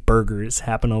 Turkey burgers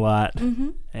happen a lot.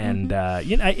 And I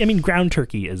mean, ground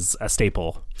turkey is a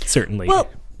staple, certainly. Well,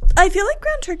 I feel like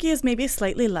ground turkey is maybe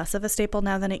slightly less of a staple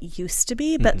now than it used to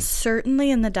be, but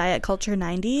certainly in the diet culture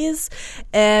 90s,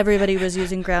 everybody was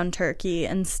using ground turkey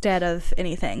instead of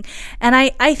anything. And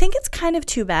I think it's kind of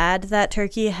too bad that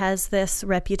turkey has this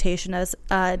reputation as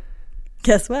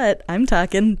guess what? I'm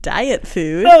talking diet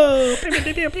food. Oh,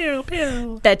 pew, pew, pew,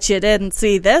 pew. Bet you didn't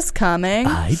see this coming.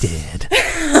 I did.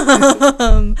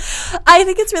 I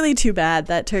think it's really too bad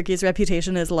that turkey's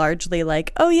reputation is largely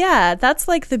like, oh yeah, that's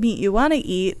like the meat you want to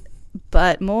eat,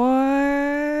 but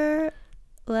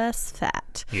less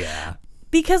fat. Yeah.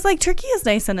 Because turkey is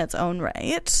nice in its own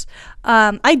right.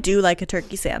 I do like a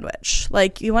turkey sandwich.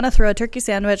 You want to throw a turkey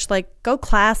sandwich, go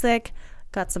classic.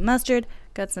 Got some mustard,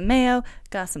 got some mayo,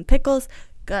 got some pickles,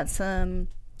 got some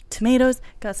tomatoes,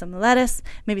 got some lettuce,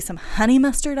 maybe some honey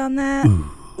mustard on that.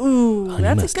 Ooh,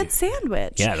 that's mustard. A good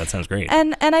sandwich. Yeah, that sounds great.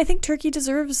 And I think turkey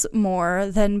deserves more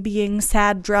than being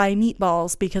sad, dry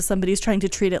meatballs because somebody's trying to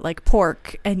treat it like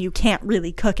pork and you can't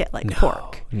really cook it like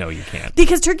pork. No, you can't.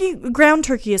 Because ground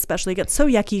turkey especially, gets so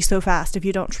yucky so fast if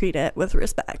you don't treat it with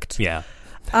respect. Yeah.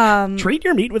 Treat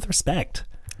your meat with respect.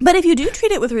 But if you do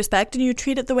treat it with respect and you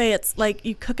treat it the way it's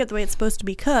you cook it the way it's supposed to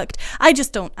be cooked, I'm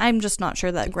just not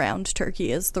sure that ground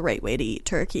turkey is the right way to eat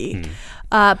turkey.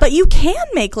 But you can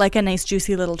make a nice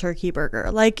juicy little turkey burger.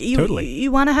 Totally.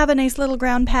 You want to have a nice little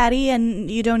ground patty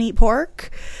and you don't eat pork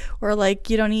or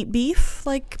you don't eat beef,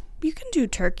 you can do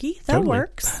turkey. That totally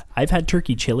works. I've had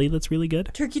turkey chili that's really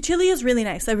good. Turkey chili is really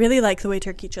nice. I really like the way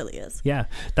turkey chili is. Yeah,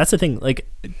 that's the thing.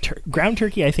 Ground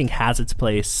turkey, I think, has its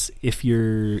place if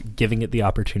you're giving it the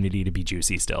opportunity to be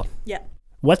juicy still. Yeah.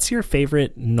 What's your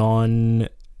favorite non-kosher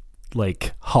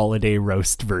like holiday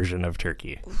roast version of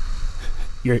turkey?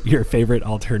 Your favorite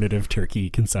alternative turkey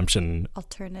consumption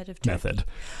method.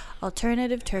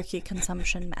 Alternative turkey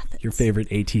consumption method. Your favorite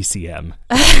ATCM.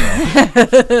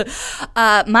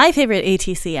 My favorite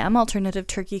ATCM, alternative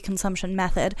turkey consumption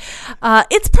method.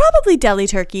 It's probably deli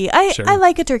turkey. Sure. I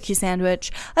like a turkey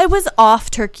sandwich. I was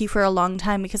off turkey for a long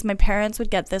time because my parents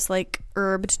would get this like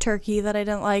herbed turkey that I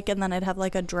didn't like, and then I'd have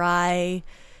like a dry,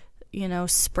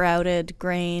 sprouted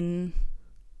grain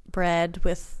bread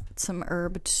with some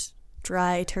herbed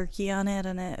dry turkey on it,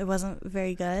 and it wasn't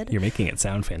very good. You're making it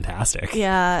sound fantastic.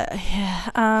 Yeah.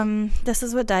 This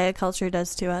is what diet culture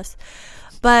does to us.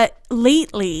 But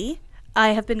lately, I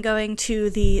have been going to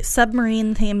the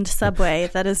submarine-themed Subway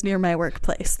that is near my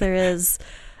workplace. There is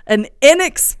an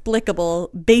inexplicable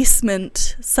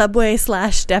basement Subway /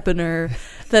 Depener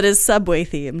that is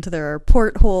Subway-themed. There are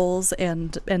portholes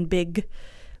and big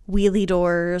wheelie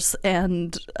doors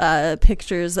and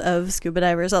pictures of scuba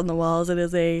divers on the walls. It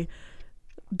is a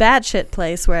batshit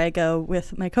place where I go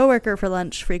with my coworker for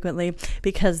lunch frequently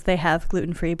because they have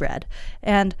gluten-free bread.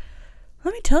 And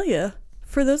let me tell you,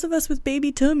 for those of us with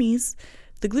baby tummies,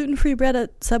 the gluten-free bread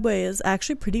at Subway is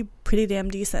actually pretty damn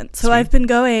decent. So Sweet. I've been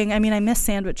going, I miss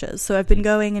sandwiches, so I've been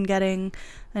going and getting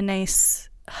a nice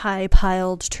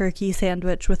high-piled turkey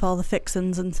sandwich with all the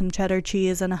fixins and some cheddar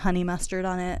cheese and a honey mustard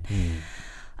on it.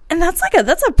 And that's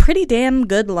a pretty damn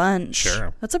good lunch.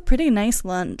 Sure. That's a pretty nice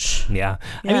lunch. Yeah.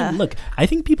 Yeah. I mean, look, I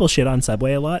think people shit on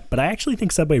Subway a lot, but I actually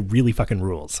think Subway really fucking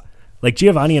rules. Like,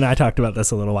 Giovanni and I talked about this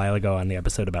a little while ago on the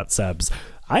episode about subs.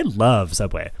 I love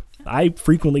Subway. I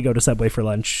frequently go to Subway for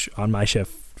lunch on my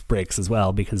shift breaks as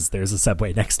well because there's a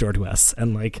Subway next door to us.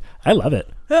 And, like, I love it.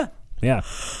 Yeah.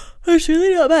 It's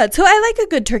really not bad. So I like a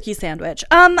good turkey sandwich.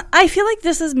 I feel like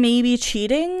this is maybe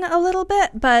cheating a little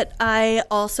bit, but I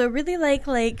also really like,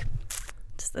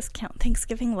 does this count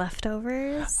Thanksgiving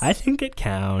leftovers? I think it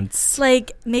counts.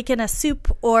 Like making a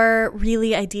soup, or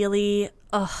really ideally,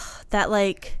 that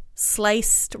like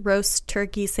sliced roast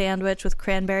turkey sandwich with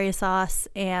cranberry sauce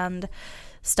and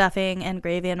stuffing and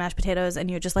gravy and mashed potatoes,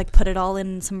 and you just like put it all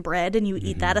in some bread and you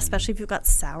eat that, especially if you've got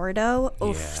sourdough.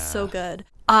 Oof, so good.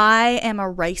 I am a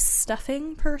rice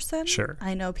stuffing person. Sure.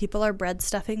 I know people are bread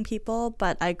stuffing people,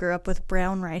 but I grew up with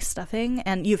brown rice stuffing,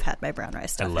 and you've had my brown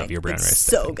rice stuffing. I love your brown rice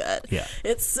stuffing. stuffing. So good. Yeah.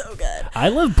 It's so good. I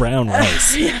love brown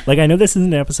rice. Like, I know this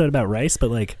isn't an episode about rice, but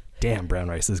like, damn, brown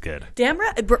rice is good.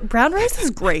 Brown rice is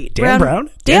great. Dan Brown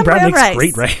makes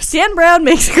great rice. Dan Brown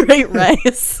makes great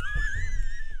rice.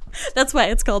 That's why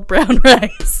it's called brown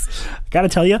rice. Gotta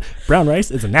tell you, brown rice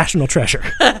is a national treasure.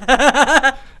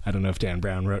 I don't know if Dan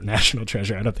Brown wrote National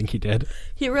Treasure. I don't think he did.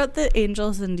 He wrote The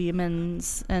Angels and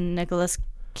Demons and Nicolas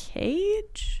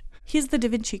Cage. He's the Da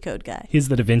Vinci Code guy. He's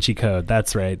the Da Vinci Code.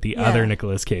 That's right. The other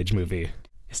Nicolas Cage movie.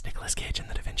 Is Nicolas Cage in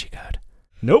the Da Vinci Code?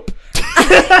 Nope.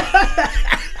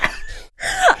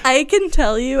 I can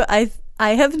tell you, I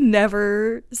have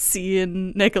never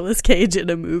seen Nicolas Cage in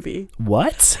a movie.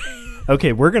 What?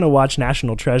 Okay, we're going to watch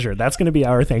National Treasure. That's going to be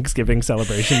our Thanksgiving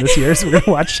celebration this year. So we're going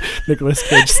to watch Nicolas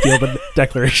Cage steal the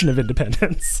Declaration of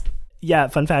Independence. Yeah,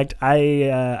 fun fact,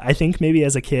 I think maybe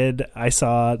as a kid, I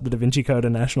saw the Da Vinci Code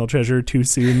and National Treasure too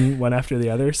soon, one after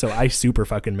the other. So I super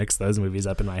fucking mix those movies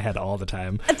up in my head all the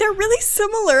time. They're really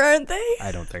similar, aren't they?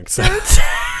 I don't think so.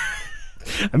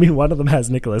 I mean, one of them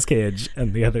has Nicolas Cage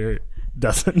and the other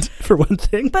doesn't, for one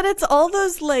thing. But it's all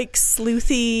those like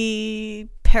sleuthy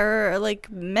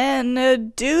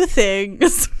men do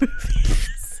things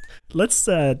movies. Let's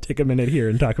take a minute here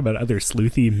and talk about other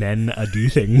sleuthy men do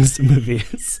things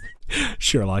movies.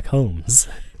 Sherlock Holmes.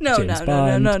 No.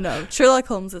 Sherlock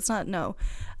Holmes, it's not, no.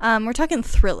 We're talking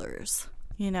thrillers.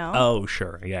 Oh,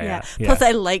 sure. Yeah. Plus,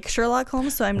 I like Sherlock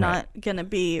Holmes, so I'm not going to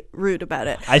be rude about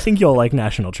it. I think you'll like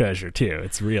National Treasure, too.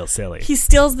 It's real silly. He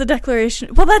steals the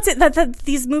Declaration. Well, that's it.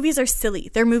 These movies are silly.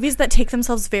 They're movies that take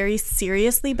themselves very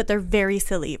seriously, but they're very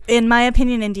silly. In my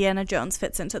opinion, Indiana Jones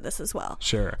fits into this as well.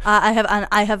 Sure. I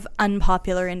have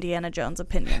unpopular Indiana Jones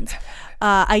opinions.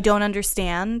 I don't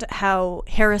understand how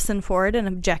Harrison Ford, an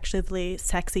objectively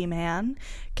sexy man,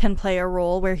 can play a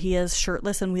role where he is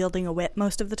shirtless and wielding a whip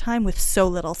most of the time with so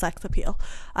little sex appeal.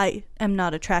 I am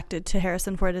not attracted to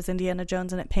Harrison Ford as Indiana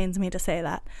Jones, and it pains me to say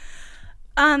that.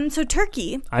 So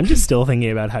Turkey. I'm just still thinking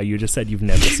about how you just said you've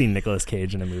never seen Nicolas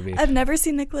Cage in a movie. I've never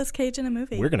seen Nicolas Cage in a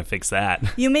movie. We're going to fix that.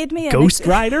 You made me a Ghost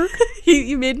Rider?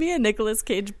 you made me a Nicolas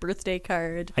Cage birthday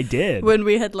card. I did. When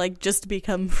we had just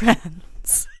become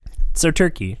friends. So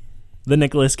Turkey, the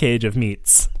Nicolas Cage of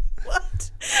meats. What?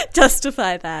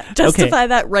 Justify that. Justify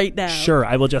that right now. Sure,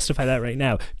 I will justify that right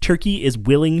now. Turkey is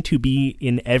willing to be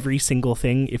in every single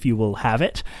thing if you will have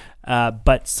it.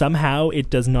 but somehow it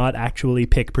does not actually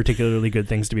pick particularly good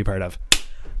things to be part of.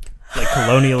 Like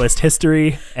colonialist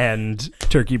history and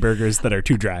turkey burgers that are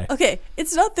too dry. Okay,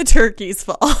 it's not the turkey's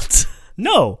fault.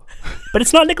 No, but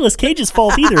it's not Nicolas Cage's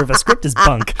fault either if a script is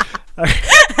bunk.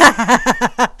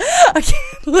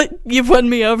 Okay, you've won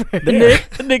me over.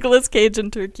 Nicolas Cage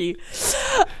and turkey.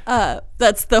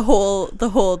 That's the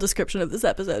whole description of this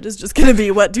episode is just going to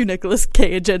be, what do Nicolas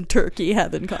Cage and turkey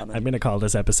have in common? I'm going to call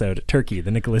this episode Turkey,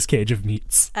 the Nicolas Cage of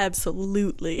meats.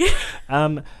 Absolutely.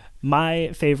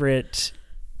 My favorite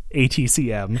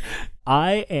ATCM.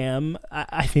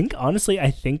 I think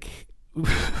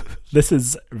this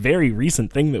is a very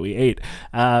recent thing that we ate.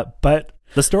 But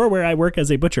the store where I work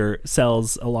as a butcher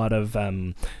sells a lot of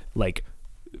like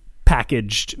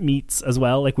packaged meats as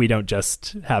well. Like, we don't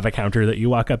just have a counter that you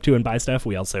walk up to and buy stuff.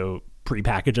 We also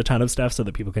pre-package a ton of stuff so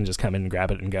that people can just come in and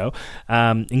grab it and go,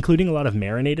 including a lot of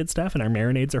marinated stuff, and our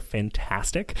marinades are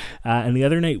fantastic. And the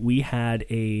other night we had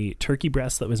a turkey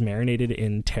breast that was marinated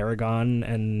in tarragon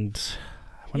and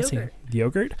I want to say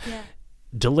yogurt. Yeah.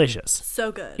 Delicious.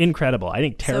 So good. Incredible. I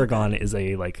think tarragon is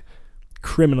a like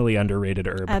criminally underrated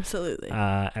herb. Absolutely.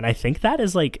 Mm-hmm. And I think that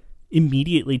is like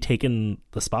immediately taken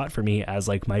the spot for me as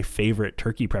like my favorite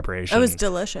turkey preparation. It was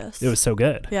delicious. It was so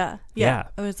good. Yeah.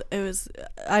 It was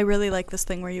I really like this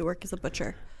thing where you work as a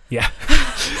butcher. Yeah.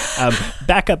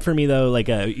 Back up for me though, like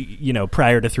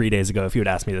prior to 3 days ago, if you had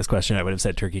asked me this question, I would have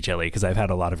said turkey chili, because I've had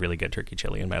a lot of really good turkey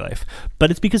chili in my life.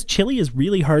 But it's because chili is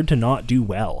really hard to not do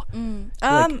well.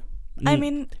 I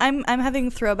mean, I'm having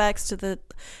throwbacks to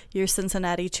your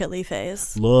Cincinnati chili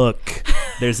phase. Look,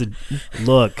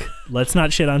 let's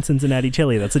not shit on Cincinnati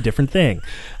chili. That's a different thing.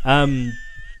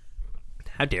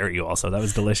 How dare you also? That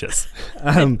was delicious.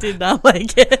 I did not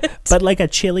like it. But like a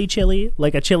chili,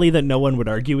 like a chili that no one would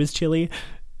argue is chili,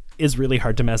 is really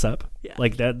hard to mess up. Yeah.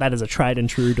 Like that is a tried and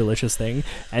true delicious thing,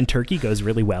 and turkey goes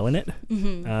really well in it.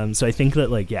 Mm-hmm. So I think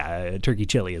that turkey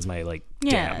chili is my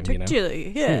jam. Turkey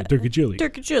chili. Yeah, turkey chili.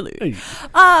 Turkey chili. Hey.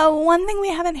 One thing we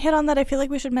haven't hit on that I feel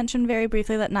like we should mention very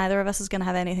briefly that neither of us is going to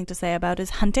have anything to say about is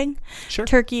hunting. Sure.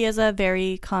 Turkey is a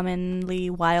very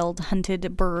commonly wild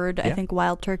hunted bird. Yeah. I think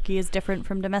wild turkey is different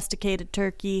from domesticated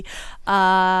turkey.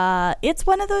 It's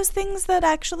one of those things that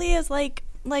actually is like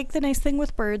the nice thing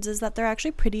with birds is that they're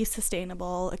actually pretty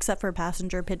sustainable, except for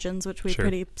passenger pigeons, which we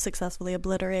pretty successfully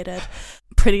obliterated.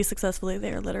 Pretty successfully,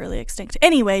 they are literally extinct.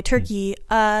 Anyway, turkey,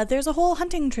 there's a whole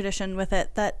hunting tradition with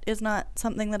it that is not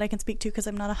something that I can speak to because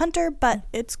I'm not a hunter, but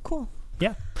it's cool.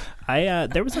 Yeah.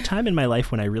 There was a time in my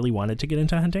life when I really wanted to get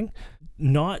into hunting.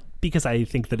 Not because I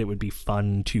think that it would be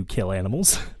fun to kill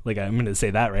animals. Like, I'm going to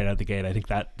say that right out the gate. I think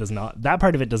that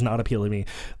part of it does not appeal to me.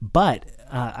 But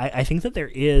I think that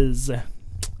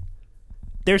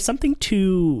there's something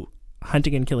to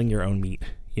hunting and killing your own meat,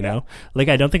 you know? Like,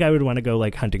 I don't think I would want to go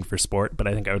hunting for sport, but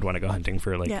I think I would want to go hunting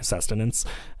for sustenance.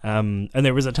 And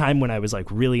there was a time when I was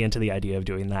really into the idea of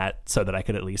doing that so that I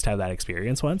could at least have that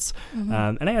experience once. Mm-hmm.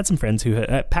 And I had some friends who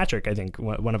Patrick, I think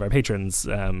one of our patrons,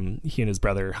 he and his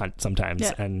brother hunt sometimes.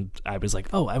 Yeah. And I was like,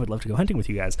 oh, I would love to go hunting with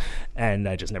you guys. And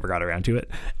I just never got around to it.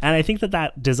 And I think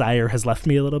that desire has left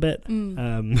me a little bit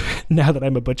now that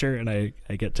I'm a butcher and I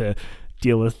get to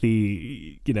deal with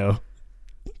the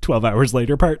 12 hours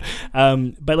later part,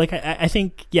 but I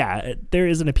think there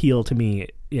is an appeal to me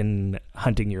in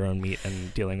hunting your own meat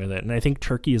and dealing with it, and I think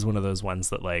turkey is one of those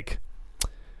ones that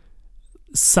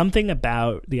something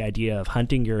about the idea of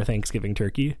hunting your Thanksgiving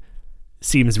turkey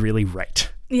seems really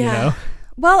right.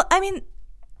 Well, I mean,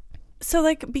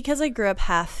 so because I grew up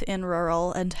half in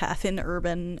rural and half in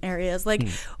urban areas,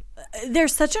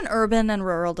 there's such an urban and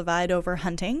rural divide over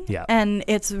hunting. Yeah. And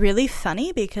it's really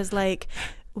funny because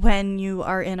when you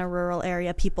are in a rural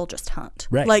area, people just hunt.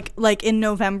 Right. Like in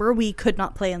November, we could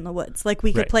not play in the woods.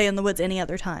 We could play in the woods any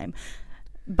other time,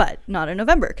 but not in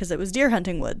November because it was deer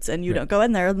hunting woods and you don't go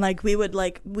in there. And we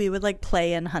would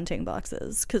play in hunting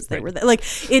boxes because they were there.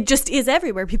 It just is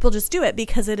everywhere. People just do it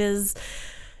because it is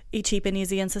a cheap and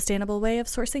easy and sustainable way of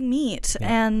sourcing meat. Yeah.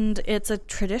 And it's a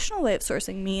traditional way of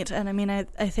sourcing meat. And I mean, I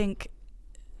think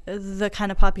the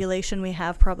kind of population we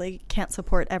have probably can't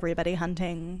support everybody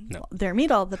hunting their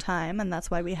meat all the time. And that's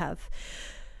why we have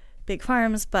big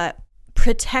farms. But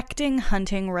protecting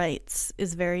hunting rights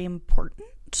is very important.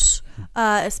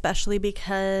 Especially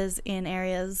because in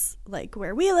areas like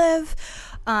where we live,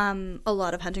 a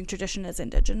lot of hunting tradition is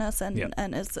indigenous and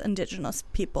as indigenous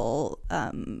people,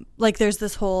 there's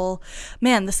this whole,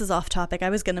 this is off topic. I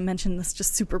was going to mention this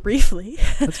just super briefly.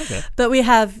 That's okay. But we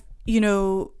have,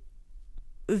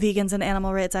 vegans and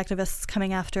animal rights activists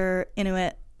coming after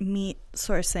Inuit meat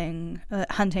sourcing,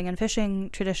 hunting and fishing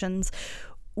traditions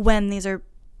when these are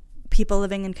people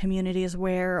living in communities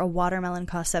where a watermelon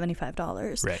costs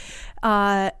 $75. Right.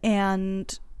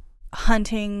 And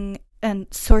hunting and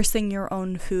sourcing your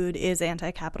own food is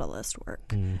anti-capitalist work.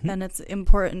 Mm-hmm. And it's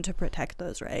important to protect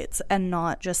those rights and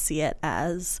not just see it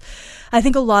as, I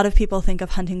think a lot of people think of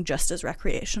hunting just as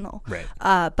recreational. Right.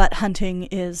 But hunting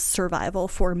is survival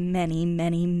for many,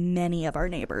 many, many of our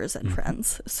neighbors and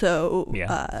friends. So,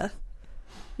 yeah,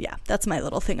 that's my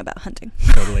little thing about hunting.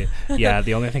 Totally. Yeah,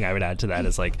 the only thing I would add to that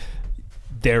is like,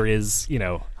 there is, you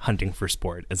know, hunting for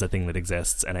sport is a thing that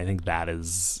exists. And I think that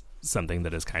is something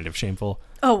that is kind of shameful.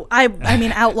 Oh, I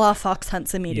mean, outlaw fox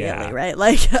hunts immediately, Yeah. right?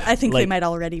 Like, I think Like, they might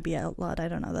already be outlawed. I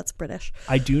don't know. That's British.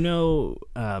 I do know,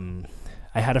 I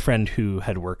had a friend who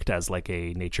had worked as like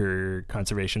a nature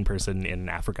conservation person in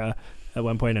Africa at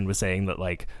one point and was saying that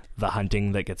like the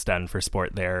hunting that gets done for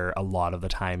sport there a lot of the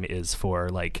time is for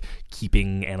like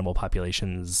keeping animal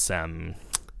populations,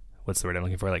 what's the word I'm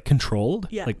looking for? Like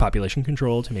controlled, like population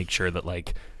control, to make sure that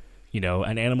like, you know,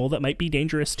 an animal that might be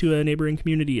dangerous to a neighboring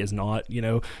community is not, you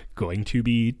know, going to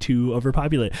be too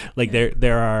overpopulated. Like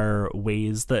there are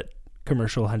ways that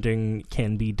commercial hunting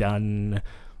can be done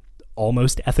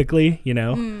almost ethically, you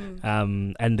know,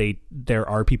 and there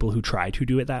are people who try to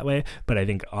do it that way. But I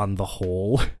think on the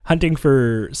whole, hunting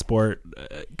for sport,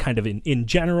 kind of in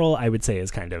general, I would say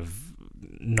is kind of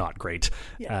not great.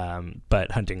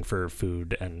 But hunting for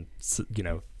food and, you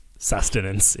know,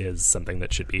 sustenance is something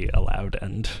that should be allowed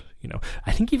and, you know,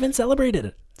 I think even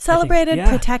celebrated.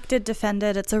 Protected,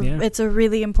 defended. It's a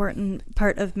really important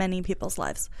part of many people's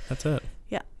lives. That's it.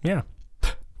 Yeah.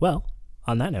 Well,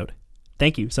 on that note,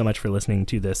 thank you so much for listening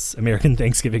to this American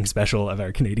Thanksgiving special of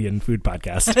our Canadian food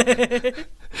podcast.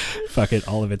 Fuck it,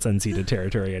 all of it's unceded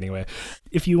territory anyway.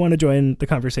 If you want to join the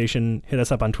conversation, hit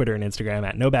us up on Twitter and Instagram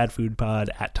at NoBadFoodPod,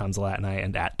 at TomZalatni,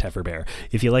 and at TefferBear.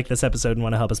 If you like this episode and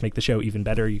want to help us make the show even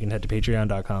better, you can head to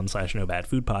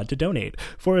patreon.com/NoBadFoodPod to donate.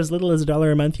 For as little as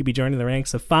 $1 a month, you'll be joining the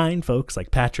ranks of fine folks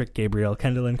like Patrick, Gabriel,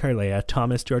 Kendall and Carlea,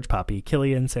 Thomas, George Poppy,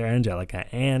 Killian, Sarah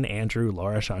Angelica, Anne, Andrew,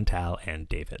 Laura, Chantal, and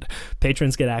David.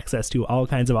 Patrons get access to all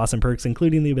kinds of awesome perks,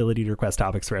 including the ability to request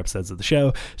topics for episodes of the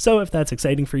show. So if that's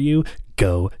exciting for you,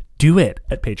 go do it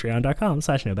at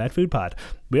patreon.com/NoBadFoodPod.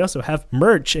 We also have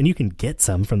merch, and you can get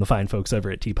some from the fine folks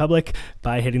over at TeePublic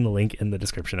by hitting the link in the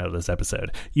description of this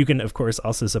episode. You can, of course,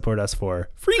 also support us for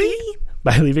free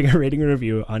by leaving a rating and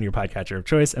review on your podcatcher of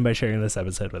choice and by sharing this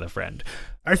episode with a friend.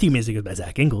 Our theme music is by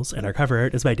Zach Ingalls, and our cover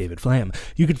art is by David Flam.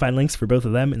 You can find links for both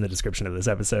of them in the description of this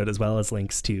episode, as well as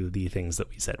links to the things that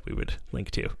we said we would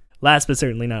link to. Last but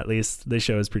certainly not least, this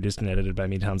show is produced and edited by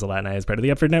me, Tom Zalatni, as part of the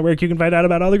Upford Network. You can find out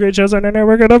about all the great shows on our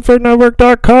network at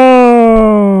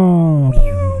UpfordNetwork.com. You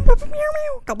are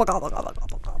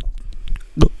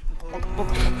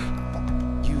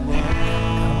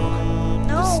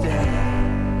No.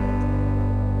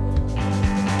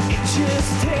 It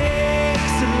just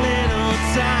takes a little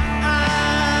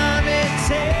time. It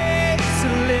takes a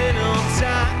little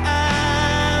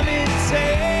time. It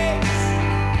takes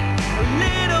a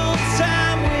little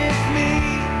time with me.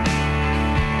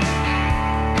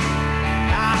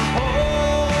 I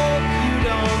hope you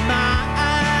don't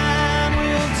mind.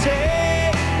 We'll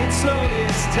take it slow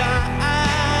this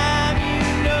time.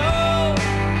 You know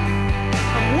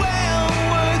I'm well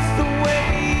worth the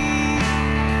wait.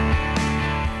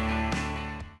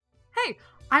 Hey,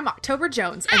 I'm October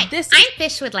Jones, Hi, and this I'm is...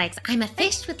 Fish with Legs. I'm a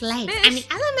fish with legs. Fish. I'm the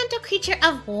elemental creature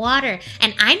of water,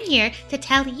 and I'm here to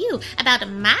tell you about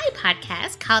my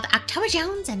podcast called October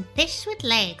Jones and Fish with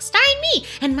Legs, starring me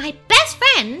and my best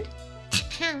friend.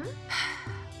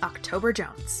 October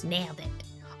Jones. Nailed it.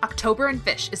 October and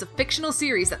Fish is a fictional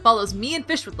series that follows me and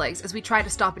Fish with Legs as we try to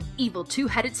stop an evil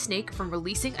two-headed snake from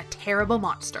releasing a terrible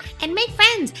monster. And make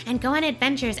friends, and go on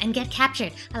adventures, and get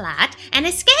captured a lot, and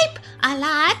escape a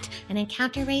lot, and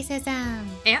encounter racism.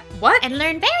 And what? And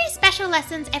learn very special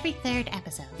lessons every third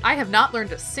episode. I have not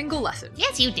learned a single lesson.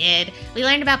 Yes, you did. We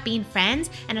learned about being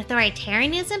friends, and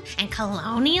authoritarianism, and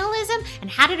colonialism, and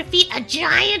how to defeat a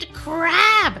giant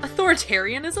crab.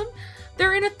 Authoritarianism?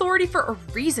 They're in authority for a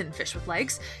reason, Fish with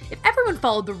Legs. If everyone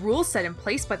followed the rules set in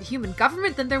place by the human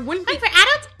government, then there wouldn't be... Fun for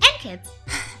adults and kids.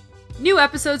 New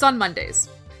episodes on Mondays.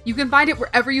 You can find it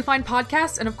wherever you find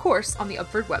podcasts, and of course, on the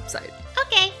Upford website.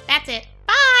 Okay, that's it.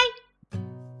 Bye.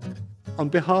 On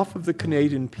behalf of the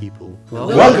Canadian people,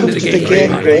 Welcome to the Gay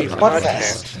and Grey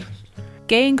Podcast.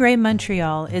 Gay and Grey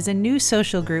Montreal is a new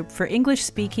social group for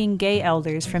English-speaking gay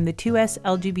elders from the 2S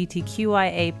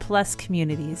LGBTQIA+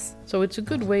 communities. So it's a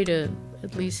good way to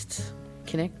at least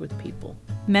connect with people.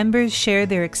 Members share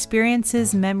their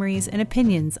experiences, memories, and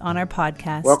opinions on our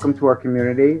podcast. Welcome to our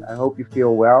community. I hope you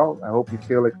feel well. I hope you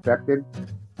feel accepted.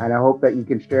 and I hope that you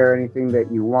can share anything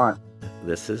that you want.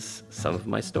 This is some of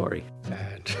my story.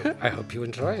 And I hope you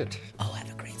enjoy it. Oh, I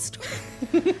have a great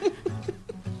story.